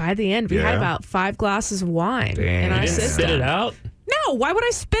 by the end, we had Yeah. about 5 glasses of wine Damn. in our You Didn't didn't system. spit it out. No, why would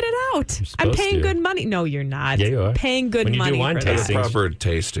I spit it out? I'm supposed paying to. good money. No, you're not. Yeah, you are. Paying good When you do money wine for That's tasting. that. proper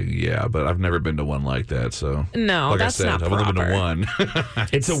tasting, yeah, but I've never been to one like that, so. No, like that's I said, not I've only been to proper. one.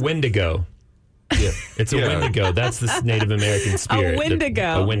 It's a Wendigo. Yeah. It's a Yeah. Wendigo. That's the Native American spirit.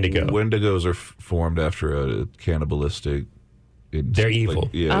 Wendigo. A Wendigo. Wendigos are formed after a cannibalistic. They're evil.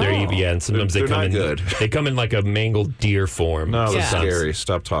 yeah. They're Oh. evil. Yeah, and sometimes They're they come not in. good. They come in like a mangled deer form. No, that's Yeah. scary.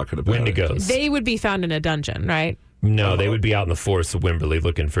 Stop talking about it. Wendigos. They would be found in a dungeon, right? No, they would be out in the forests of Wimberley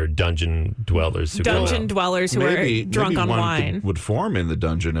looking for dungeon dwellers. Who come Dungeon out. dwellers who are drunk on one wine. would form in the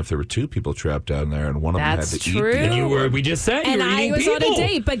dungeon if there were 2 people trapped down there and one of them That's had to true. eat the And other you were. one. We just said you And were I eating was people. on a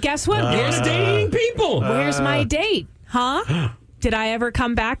date, but guess what? Where's dating people? Where's my date? Huh? Did I ever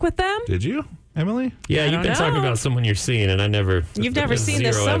come back with them? Did you, Emily? Yeah, I you've don't been talking know. about someone you're seeing, and I never. You've never there's seen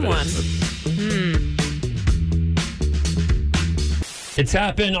this zero someone. evidence. It's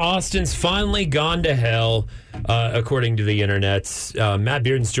happened. Austin's finally gone to hell, according to the internet. Matt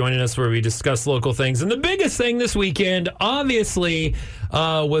Bearden's joining us where we discuss local things. And the biggest thing this weekend, obviously,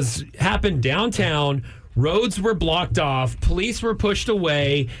 happened downtown. Roads were blocked off. Police were pushed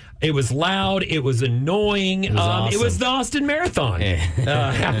away. It was loud. It was annoying. It was, awesome. it was the Austin Marathon.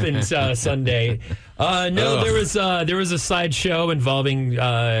 Happened Sunday. There was a sideshow involving,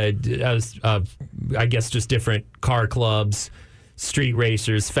 I guess, just different car clubs, street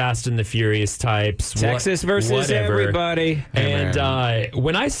racers, Fast and the Furious types, Texas versus whatever. everybody. And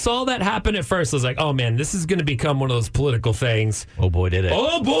when I saw that happen at first, I was like, oh man, this is going to become one of those political things. Oh boy, did it.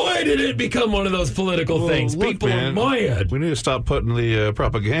 Oh boy, did it become one of those political things. Look, People man, are mad. We need to stop putting the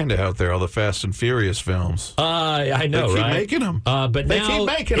propaganda out there, all the Fast and Furious films. I know, They keep right? making 'em. But They now, keep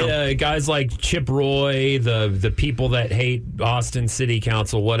making 'em. guys like Chip Roy, the people that hate Austin City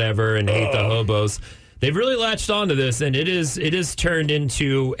Council, whatever, and hate the hobos, they've really latched onto this, and it is turned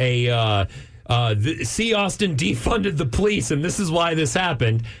into a. See, Austin defunded the police, and this is why this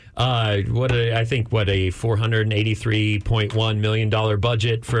happened. I think a $483.1 million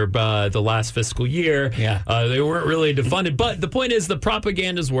budget for the last fiscal year. Yeah. They weren't really defunded. But the point is the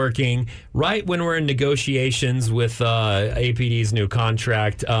propaganda's working right when we're in negotiations with APD's new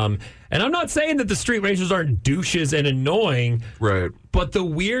contract. And I'm not saying that the street racers aren't douches and annoying. Right. But the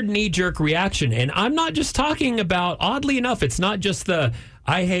weird knee-jerk reaction, and I'm not just talking about, oddly enough, it's not just the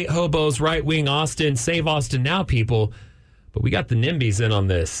I hate hobos, right-wing Austin, save Austin now people. But we got the NIMBYs in on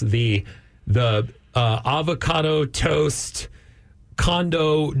this. The avocado toast,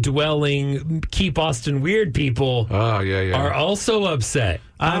 condo dwelling, keep Austin weird people are also upset.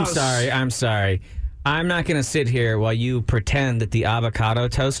 I'm sorry. I'm not going to sit here while you pretend that the avocado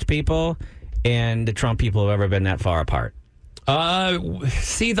toast people and the Trump people have ever been that far apart.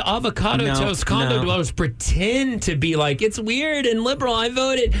 See, the avocado toast condo dwellers pretend to be like, it's weird and liberal. I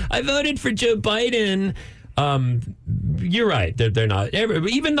voted for Joe Biden. You're right. They're not.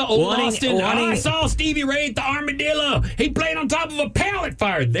 Even the old Austin. I saw Stevie Ray at the Armadillo. He played on top of a pallet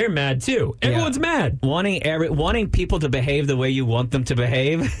fire. They're mad too. Everyone's mad. Wanting people to behave the way you want them to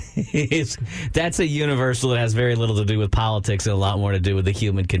behave that's a universal that has very little to do with politics and a lot more to do with the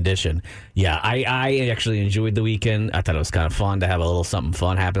human condition. Yeah, I actually enjoyed the weekend. I thought it was kind of fun to have a little something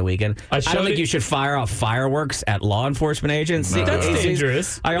fun happen weekend. I don't think you should fire off fireworks at law enforcement agents. No. That's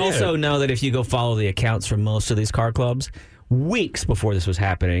dangerous. I also know that if you go follow the accounts from most of these car clubs, weeks before this was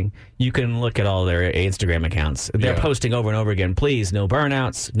happening, you can look at all their Instagram accounts. They're posting over and over again, please, no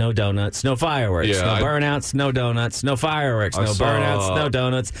burnouts, no donuts, no fireworks, burnouts, no donuts, no fireworks, no burnouts, no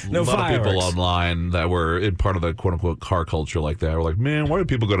donuts, no fireworks. A lot of people online that were in part of the quote-unquote car culture like that were like, man, why are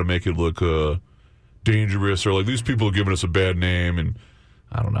people going to make it look dangerous? Or like, these people are giving us a bad name, and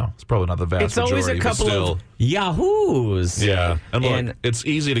I don't know. It's probably not the vast majority. It's always a couple of yahoos. Yeah. And look, it's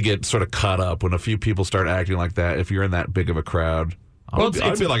easy to get sort of caught up when a few people start acting like that if you're in that big of a crowd.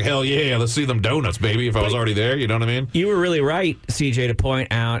 I'd be like, hell yeah, let's see them donuts, baby, if I was already there. You know what I mean? You were really right, CJ, to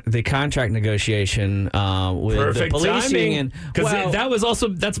point out the contract negotiation with perfect the police union.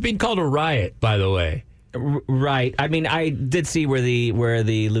 Because that's being called a riot, by the way. Right. I mean, I did see where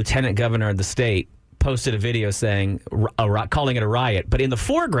the lieutenant governor of the state posted a video saying calling it a riot, but in the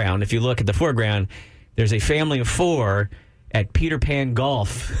foreground, if you look at the foreground, there's a family of four at Peter Pan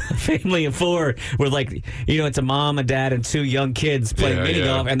Golf. A family of four with it's a mom, a dad, and two young kids playing mini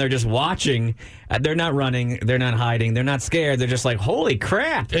golf, and they're just watching. They're not running, they're not hiding, they're not scared. They're just like, holy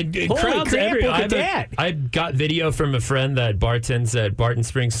crap! Holy crap! Look at that! I got video from a friend that bartends at Barton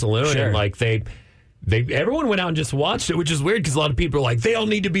Springs Saloon, and everyone went out and just watched it, which is weird because a lot of people are like, they all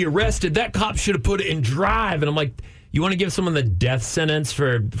need to be arrested. That cop should have put it in drive. And I'm like, you want to give someone the death sentence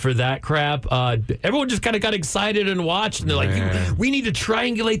for that crap? Everyone just kind of got excited and watched, and they're like, we need to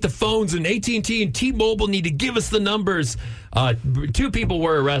triangulate the phones, and AT&T and T-Mobile need to give us the numbers. Two people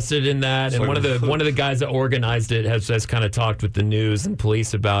were arrested in that, and one of the guys that organized it has kind of talked with the news and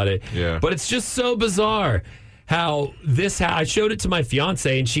police about it. Yeah. But it's just so bizarre. I showed it to my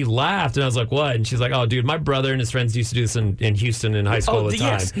fiance and she laughed, and I was like, what? And she's like, oh, dude, my brother and his friends used to do this in Houston in high school all the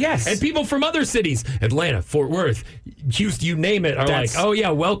time. Yes. And people from other cities, Atlanta, Fort Worth, Houston, you name it, are like, oh yeah,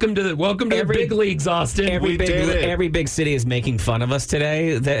 welcome to the big leagues, Austin. Every big city is making fun of us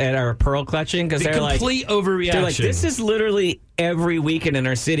today at our pearl clutching because they're complete overreaction. They're like, this is literally every weekend in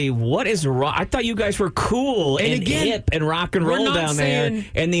our city. What is wrong? I thought you guys were cool and hip and rock and roll down there,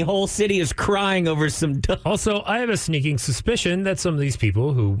 and the whole city is crying over some. Also, I have a sneaking suspicion that some of these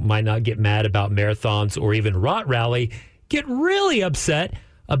people who might not get mad about marathons or even Rot Rally get really upset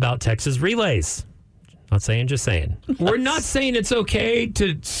about Texas relays. Not saying, just saying. We're not saying it's okay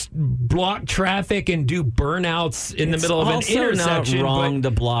to block traffic and do burnouts in the middle of an intersection. It's not wrong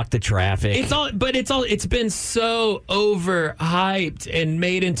to block the traffic. It's been so overhyped and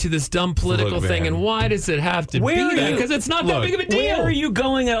made into this dumb political thing. And why does it have to be that? Because it's not that big of a deal. Where are you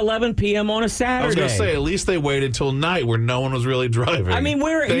going at 11 p.m. on a Saturday? I was going to say, at least they waited till night where no one was really driving. I mean,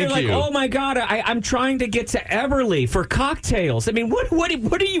 you're like, oh my God, I'm trying to get to Everly for cocktails. I mean, what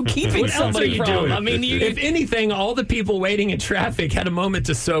are you keeping somebody from? Doing? I mean, if anything, all the people waiting in traffic had a moment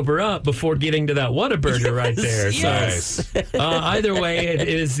to sober up before getting to that Whataburger right there. Yes. So, either way, it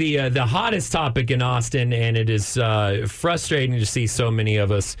is the hottest topic in Austin, and it is frustrating to see so many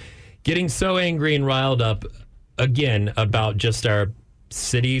of us getting so angry and riled up again about just our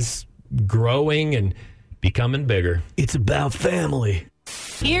cities growing and becoming bigger. It's about family.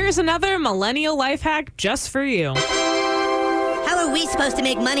 Here's another millennial life hack just for you. How are we supposed to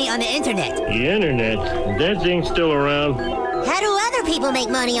make money on the internet? The internet? That thing's still around. How do other people make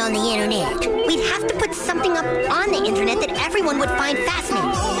money on the internet? We'd have to put something up on the internet that everyone would find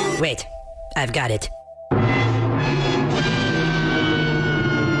fascinating. Wait, I've got it.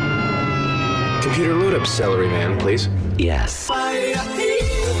 Computer load up Celery Man, please. Yes.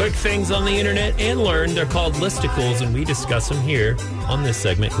 Quick things on the internet and learned. They're called listicles, and we discuss them here on this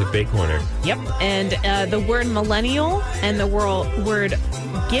segment, Clickbait Corner. Yep. And the word millennial and the word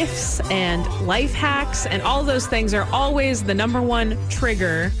gifts and life hacks and all those things are always the number one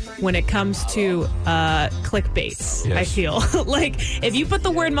trigger when it comes to clickbaits. Yes. I feel like if you put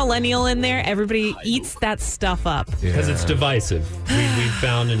the word millennial in there, everybody eats that stuff up. Because it's divisive. We've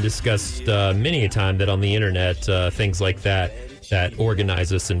found and discussed many a time that on the internet, things like that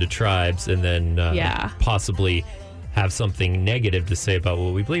organize us into tribes and then possibly have something negative to say about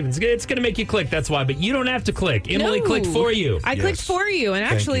what we believe. It's going to make you click. That's why. But you don't have to click. Emily clicked for you. I clicked for you. And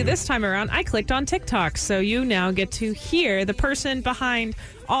actually, this time around, I clicked on TikTok. So you now get to hear the person behind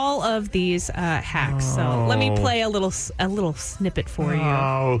all of these hacks. So let me play a little snippet for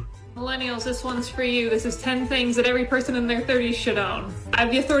you. Millennials, this one's for you. This is 10 things that every person in their 30s should own. I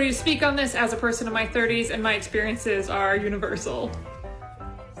have the authority to speak on this as a person in my 30s, and my experiences are universal.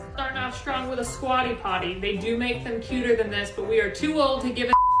 Starting off strong with a squatty potty. They do make them cuter than this, but we are too old to give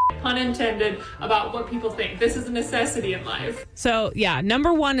a pun intended about what people think. This is a necessity in life. So, yeah,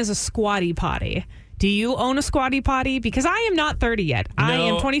 number one is a squatty potty. Do you own a squatty potty? Because I am not 30 yet. No. I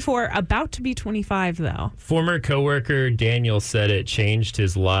am 24, about to be 25, though. Former coworker Daniel said it changed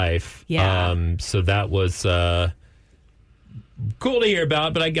his life. Yeah. So that was cool to hear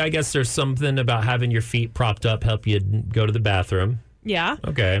about, but I guess there's something about having your feet propped up help you go to the bathroom. Yeah.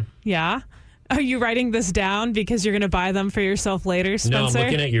 Okay. Yeah. Are you writing this down because you're going to buy them for yourself later, Spencer? No, I'm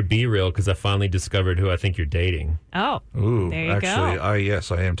looking at your B-reel because I finally discovered who I think you're dating. Oh, ooh, there you go.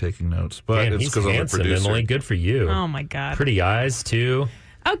 Yes, I am taking notes, but Damn, it's because I'm a producer. Emily, good for you. Oh my God, pretty eyes too.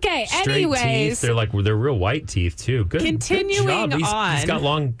 Okay, straight anyways, teeth. They're real white teeth too. Good. Continuing good job. on, he's got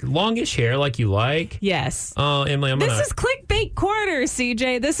longish hair like you like. Yes. Oh, Emily, this is clickbait corner,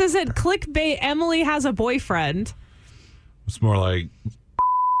 CJ. This isn't clickbait. Emily has a boyfriend. It's more like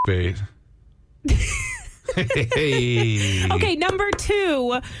bait. Hey. Okay, number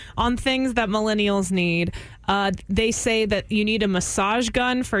 2 on things that millennials need. They say that you need a massage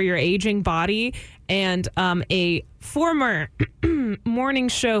gun for your aging body. And a former morning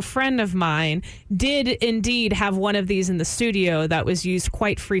show friend of mine did indeed have one of these in the studio that was used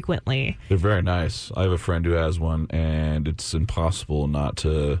quite frequently. They're very nice. I have a friend who has one, and it's impossible not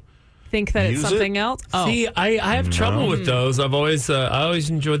to think that it's something else. Oh. See, I have trouble with those. I always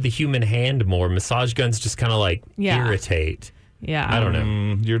enjoyed the human hand more. Massage guns just kind of like irritate. Yeah. I don't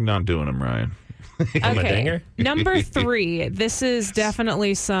know. You're not doing them right. I'm a dinger. Number 3. This is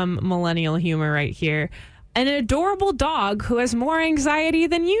definitely some millennial humor right here. An adorable dog who has more anxiety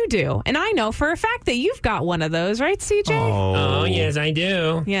than you do. And I know for a fact that you've got one of those, right, CJ? Oh, yes, I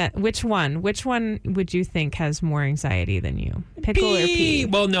do. Yeah. Which one? Which one would you think has more anxiety than you? Pickle or Pea?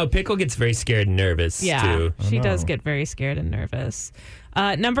 Well, no, Pickle gets very scared and nervous, too. She does get very scared and nervous.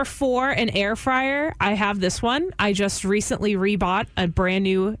 Number 4, an air fryer. I have this one. I just recently rebought a brand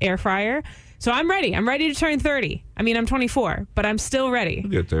new air fryer. So I'm ready. I'm ready to turn 30. I mean, I'm 24, but I'm still ready.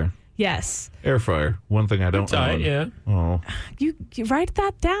 We'll get there. Yes. Air fryer. One thing I don't own. Yeah. Oh. You write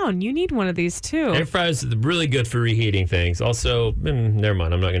that down. You need one of these too. Air fryers are really good for reheating things. Also, never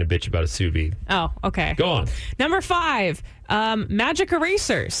mind. I'm not going to bitch about a sous vide. Oh, okay. Go on. Number 5, magic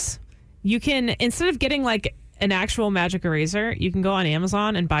erasers. You can, instead of getting like an actual magic eraser, you can go on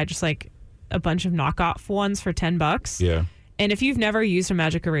Amazon and buy just like a bunch of knockoff ones for $10. Yeah. And if you've never used a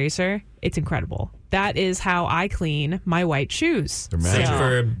magic eraser, it's incredible. That is how I clean my white shoes. Same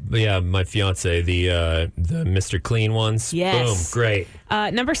for my fiance, the Mr. Clean ones. Yes. Boom, great.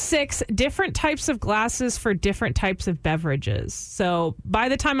 Number 6, different types of glasses for different types of beverages. So by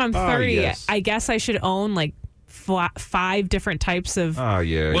the time I'm 30, I guess I should own like 5 different types of Well,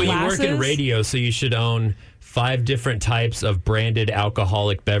 you work in radio, so you should own 5 different types of branded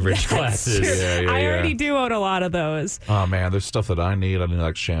alcoholic beverage glasses. Yeah. I already do own a lot of those. Oh, man, there's stuff that I need. I need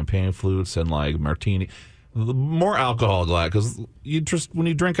like champagne flutes and like martini. More alcohol glass, because when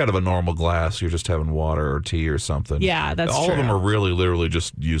you drink out of a normal glass, you're just having water or tea or something. Yeah, that's all true. of them are really literally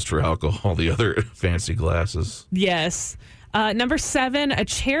just used for alcohol. The other fancy glasses. Yes. Number 7, a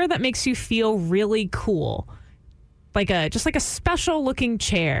chair that makes you feel really cool. Just like a special looking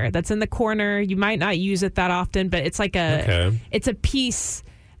chair that's in the corner. You might not use it that often, but it's like it's a piece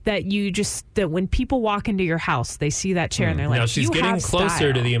that that when people walk into your house, they see that chair and they're like, now she's you getting have closer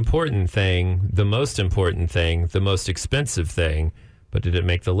style. to the important thing, the most important thing, the most expensive thing. But did it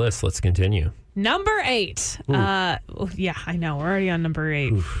make the list? Let's continue. Number 8. Yeah, I know. We're already on number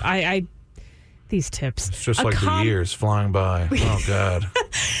 8. these tips. It's just like the years flying by. Oh, God.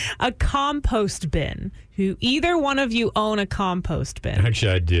 A compost bin. Who either one of you own a compost bin?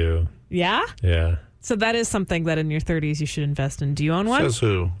 Actually, I do. Yeah? Yeah. So that is something that in your 30s you should invest in. Do you own one? Says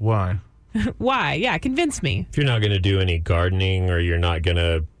who? Why? Why? Yeah, convince me. If you're not going to do any gardening or you're not going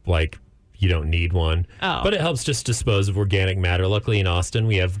to, you don't need one. Oh. But it helps just dispose of organic matter. Luckily in Austin,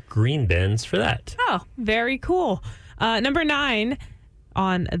 we have green bins for that. Oh, very cool. Number 9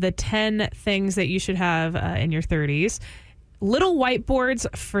 on the 10 things that you should have in your 30s. Little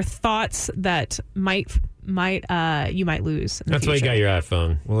whiteboards for thoughts that you might lose. That's why you got your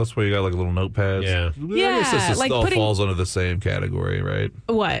iPhone. Well, that's why you got little notepads. Yeah. I guess this all falls under the same category, right?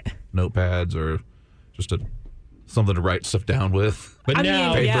 What? Notepads or just something to write stuff down with. But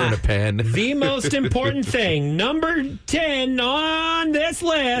now, paper and a pen. The most important thing, number 10 on this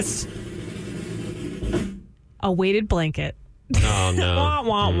list. A weighted blanket. Oh, no. Wah,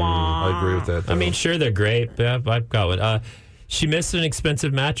 wah, wah. I agree with that, though. I mean, sure, they're great. Yeah, I've got one. She missed an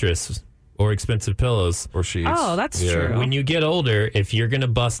expensive mattress or expensive pillows. Or sheets. Oh, that's true. When you get older, if you're going to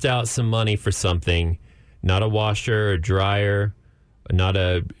bust out some money for something, not a washer or dryer, not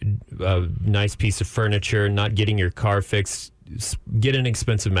a nice piece of furniture, not getting your car fixed, get an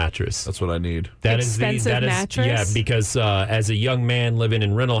expensive mattress. That's what I need. Expensive mattress? Yeah, because as a young man living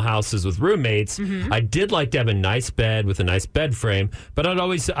in rental houses with roommates, I did like to have a nice bed with a nice bed frame, but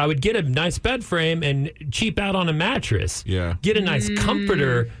I would get a nice bed frame and cheap out on a mattress. Yeah. Get a nice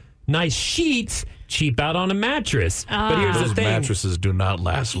comforter, nice sheets, cheap out on a mattress. But here's Those the thing. mattresses do not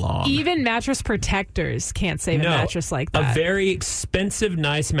last long. Even mattress protectors can't save a mattress like that. A very expensive,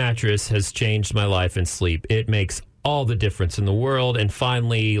 nice mattress has changed my life and sleep. It makes all the difference in the world. And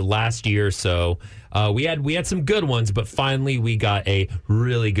finally, last year or so, we had some good ones, but finally we got a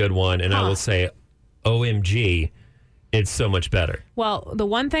really good one. And I will say, OMG, it's so much better. Well, the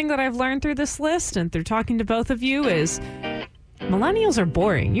one thing that I've learned through this list and through talking to both of you is millennials are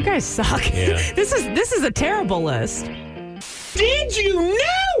boring. You guys suck. Yeah. This is a terrible list. Did you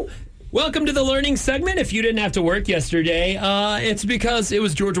know? Welcome to the learning segment. If you didn't have to work yesterday, it's because it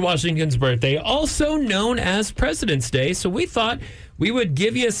was George Washington's birthday, also known as President's Day. So we thought we would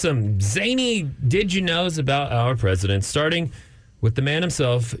give you some zany did you knows about our president, starting with the man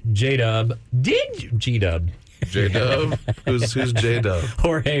himself, J-Dub. G-Dub. J-Dub? Who's J-Dub?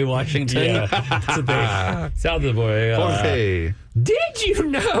 Jorge Washington. Yeah, that's what they South of the boy. Jorge. Did you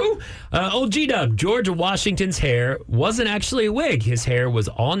know? Old G-Dub, George Washington's hair wasn't actually a wig. His hair was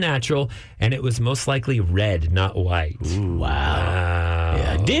all natural, and it was most likely red, not white. Ooh, wow.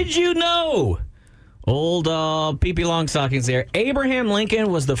 Yeah. Did you know? Old Pee-Pee Longstockings there. Abraham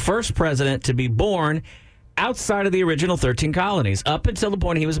Lincoln was the first president to be born outside of the original 13 colonies. Up until the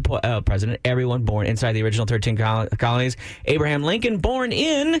point he was a president, everyone born inside the original 13 colonies. Abraham Lincoln born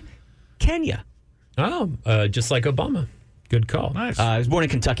in Kenya. Oh, just like Obama. Good call. Nice. He was born in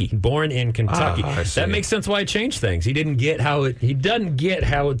Kentucky. Born in Kentucky. That makes sense why it changed things. He doesn't get how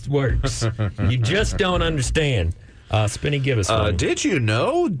it works. You just don't understand. Spinny, give us one. Did you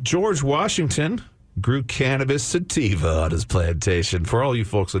know George Washington grew cannabis sativa on his plantation? For all you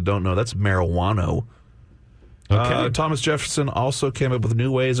folks that don't know, that's marijuana. Okay. Thomas Jefferson also came up with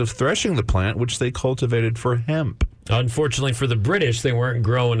new ways of threshing the plant, which they cultivated for hemp. Unfortunately for the British, they weren't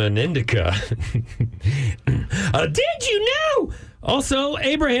growing an indica. Did you know? Also,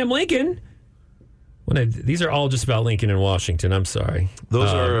 Abraham Lincoln. These are all just about Lincoln and Washington. I'm sorry.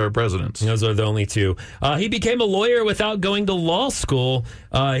 Those are our presidents. Those are the only two. He became a lawyer without going to law school.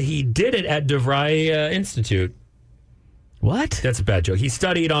 He did it at DeVry Institute. What? That's a bad joke. He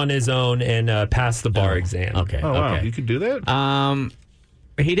studied on his own and passed the bar exam. Okay. Oh, wow. Okay. You could do that?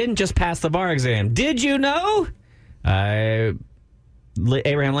 He didn't just pass the bar exam. Did you know? Abraham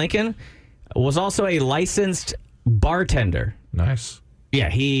Lincoln was also a licensed bartender. Nice. Yeah,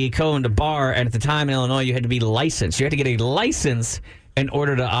 he owned a bar, and at the time in Illinois, you had to be licensed. You had to get a license in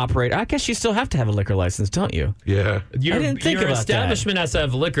order to operate. I guess you still have to have a liquor license, don't you? Yeah. I didn't think your about establishment has to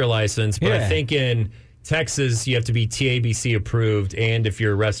have a liquor license, but I Yeah. think in Texas, you have to be TABC approved, and if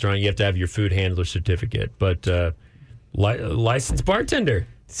you're a restaurant, you have to have your food handler certificate. But licensed bartender.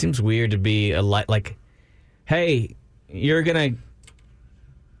 Seems weird to be like, hey, you're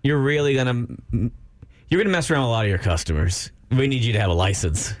really gonna mess around with a lot of your customers. We need you to have a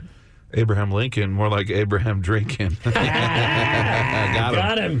license. Abraham Lincoln, more like Abraham drinking.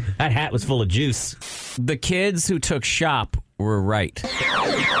 Got him. That hat was full of juice. The kids who took shop were right.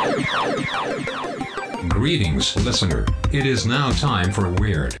 Greetings, listener. It is now time for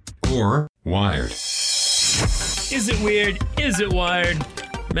Weird or Wired. Is it weird? Is it wired?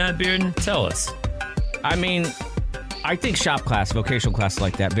 Matt Bearden, tell us. I mean, I think shop class, vocational classes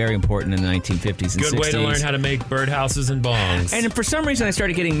like that, very important in the 1950s and 60s. Good way to learn how to make birdhouses and bongs. And for some reason, I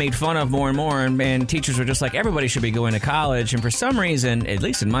started getting made fun of more and more, and teachers were just like, everybody should be going to college. And for some reason, at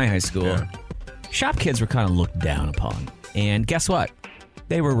least in my high school, shop kids were kind of looked down upon. And guess what?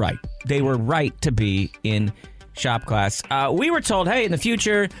 They were right. They were right to be in shop class. We were told, hey, in the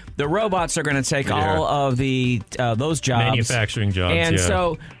future, the robots are going to take all of the those jobs. Manufacturing jobs, And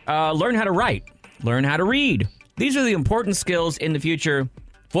so learn how to write. Learn how to read. These are the important skills in the future.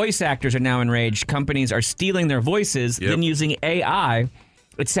 Voice actors are now enraged. Companies are stealing their voices, then using AI.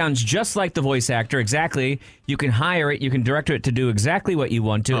 It sounds just like the voice actor, exactly. You can hire it. You can direct it to do exactly what you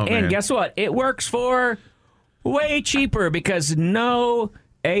want to. And guess what? It works for way cheaper because no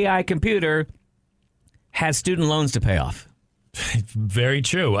AI computer has student loans to pay off. Very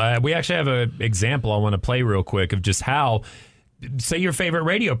true. We actually have an example I want to play real quick of just how, say, your favorite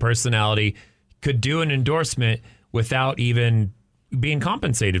radio personality could do an endorsement without even being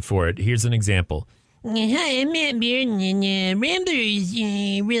compensated for it. Here's an example. Hi, I'm Matt Bearden, and Rambler is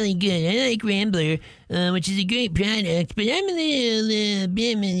really good. I like Rambler, which is a great product, but I'm a little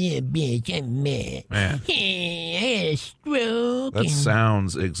bitch. I'm mad. Man. I had a stroke. That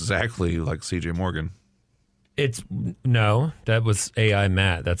sounds exactly like CJ Morgan. No, that was AI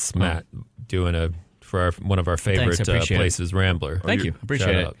Matt. That's Matt doing for one of our favorite places, Rambler. Thank you.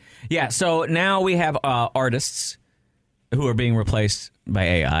 Appreciate it. Yeah, so now we have artists who are being replaced by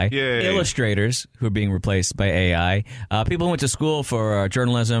AI, illustrators who are being replaced by AI, people who went to school for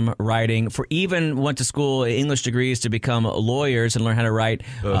journalism, writing, even went to school English degrees to become lawyers and learn how to write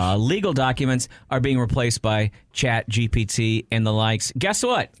legal documents are being replaced by Chat GPT and the likes. Guess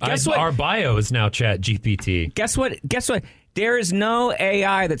what? Our bio is now Chat GPT. Guess what? There is no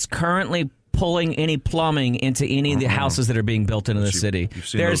AI that's currently pulling any plumbing into any of the houses that are being built into the city.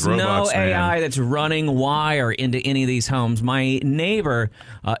 There's no AI that's running wire into any of these homes. My neighbor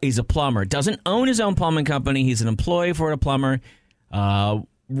is a plumber, doesn't own his own plumbing company. He's an employee for a plumber,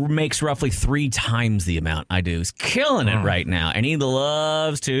 makes roughly 3 times the amount I do. He's killing it right now, and he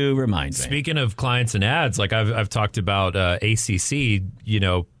loves to remind me. Speaking of clients and ads, like I've talked about ACC,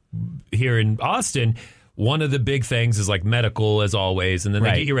 here in Austin. One of the big things is like medical, as always, and then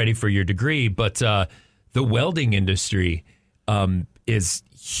they get you ready for your degree. But the welding industry is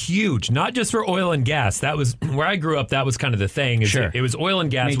huge, not just for oil and gas. That was where I grew up. That was kind of the thing. It was oil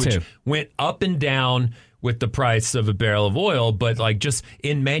and gas, which went up and down with the price of a barrel of oil. But like just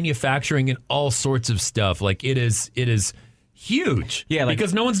in manufacturing and all sorts of stuff, like it is huge. Yeah,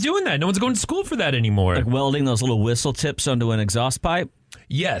 because no one's doing that. No one's going to school for that anymore. Like welding those little whistle tips onto an exhaust pipe.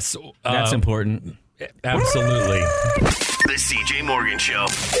 Yes, that's important. Absolutely. The CJ Morgan Show.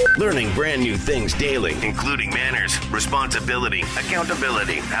 Learning brand new things daily, including manners, responsibility,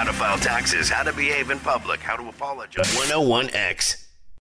 accountability, how to file taxes, how to behave in public, how to apologize. 101X.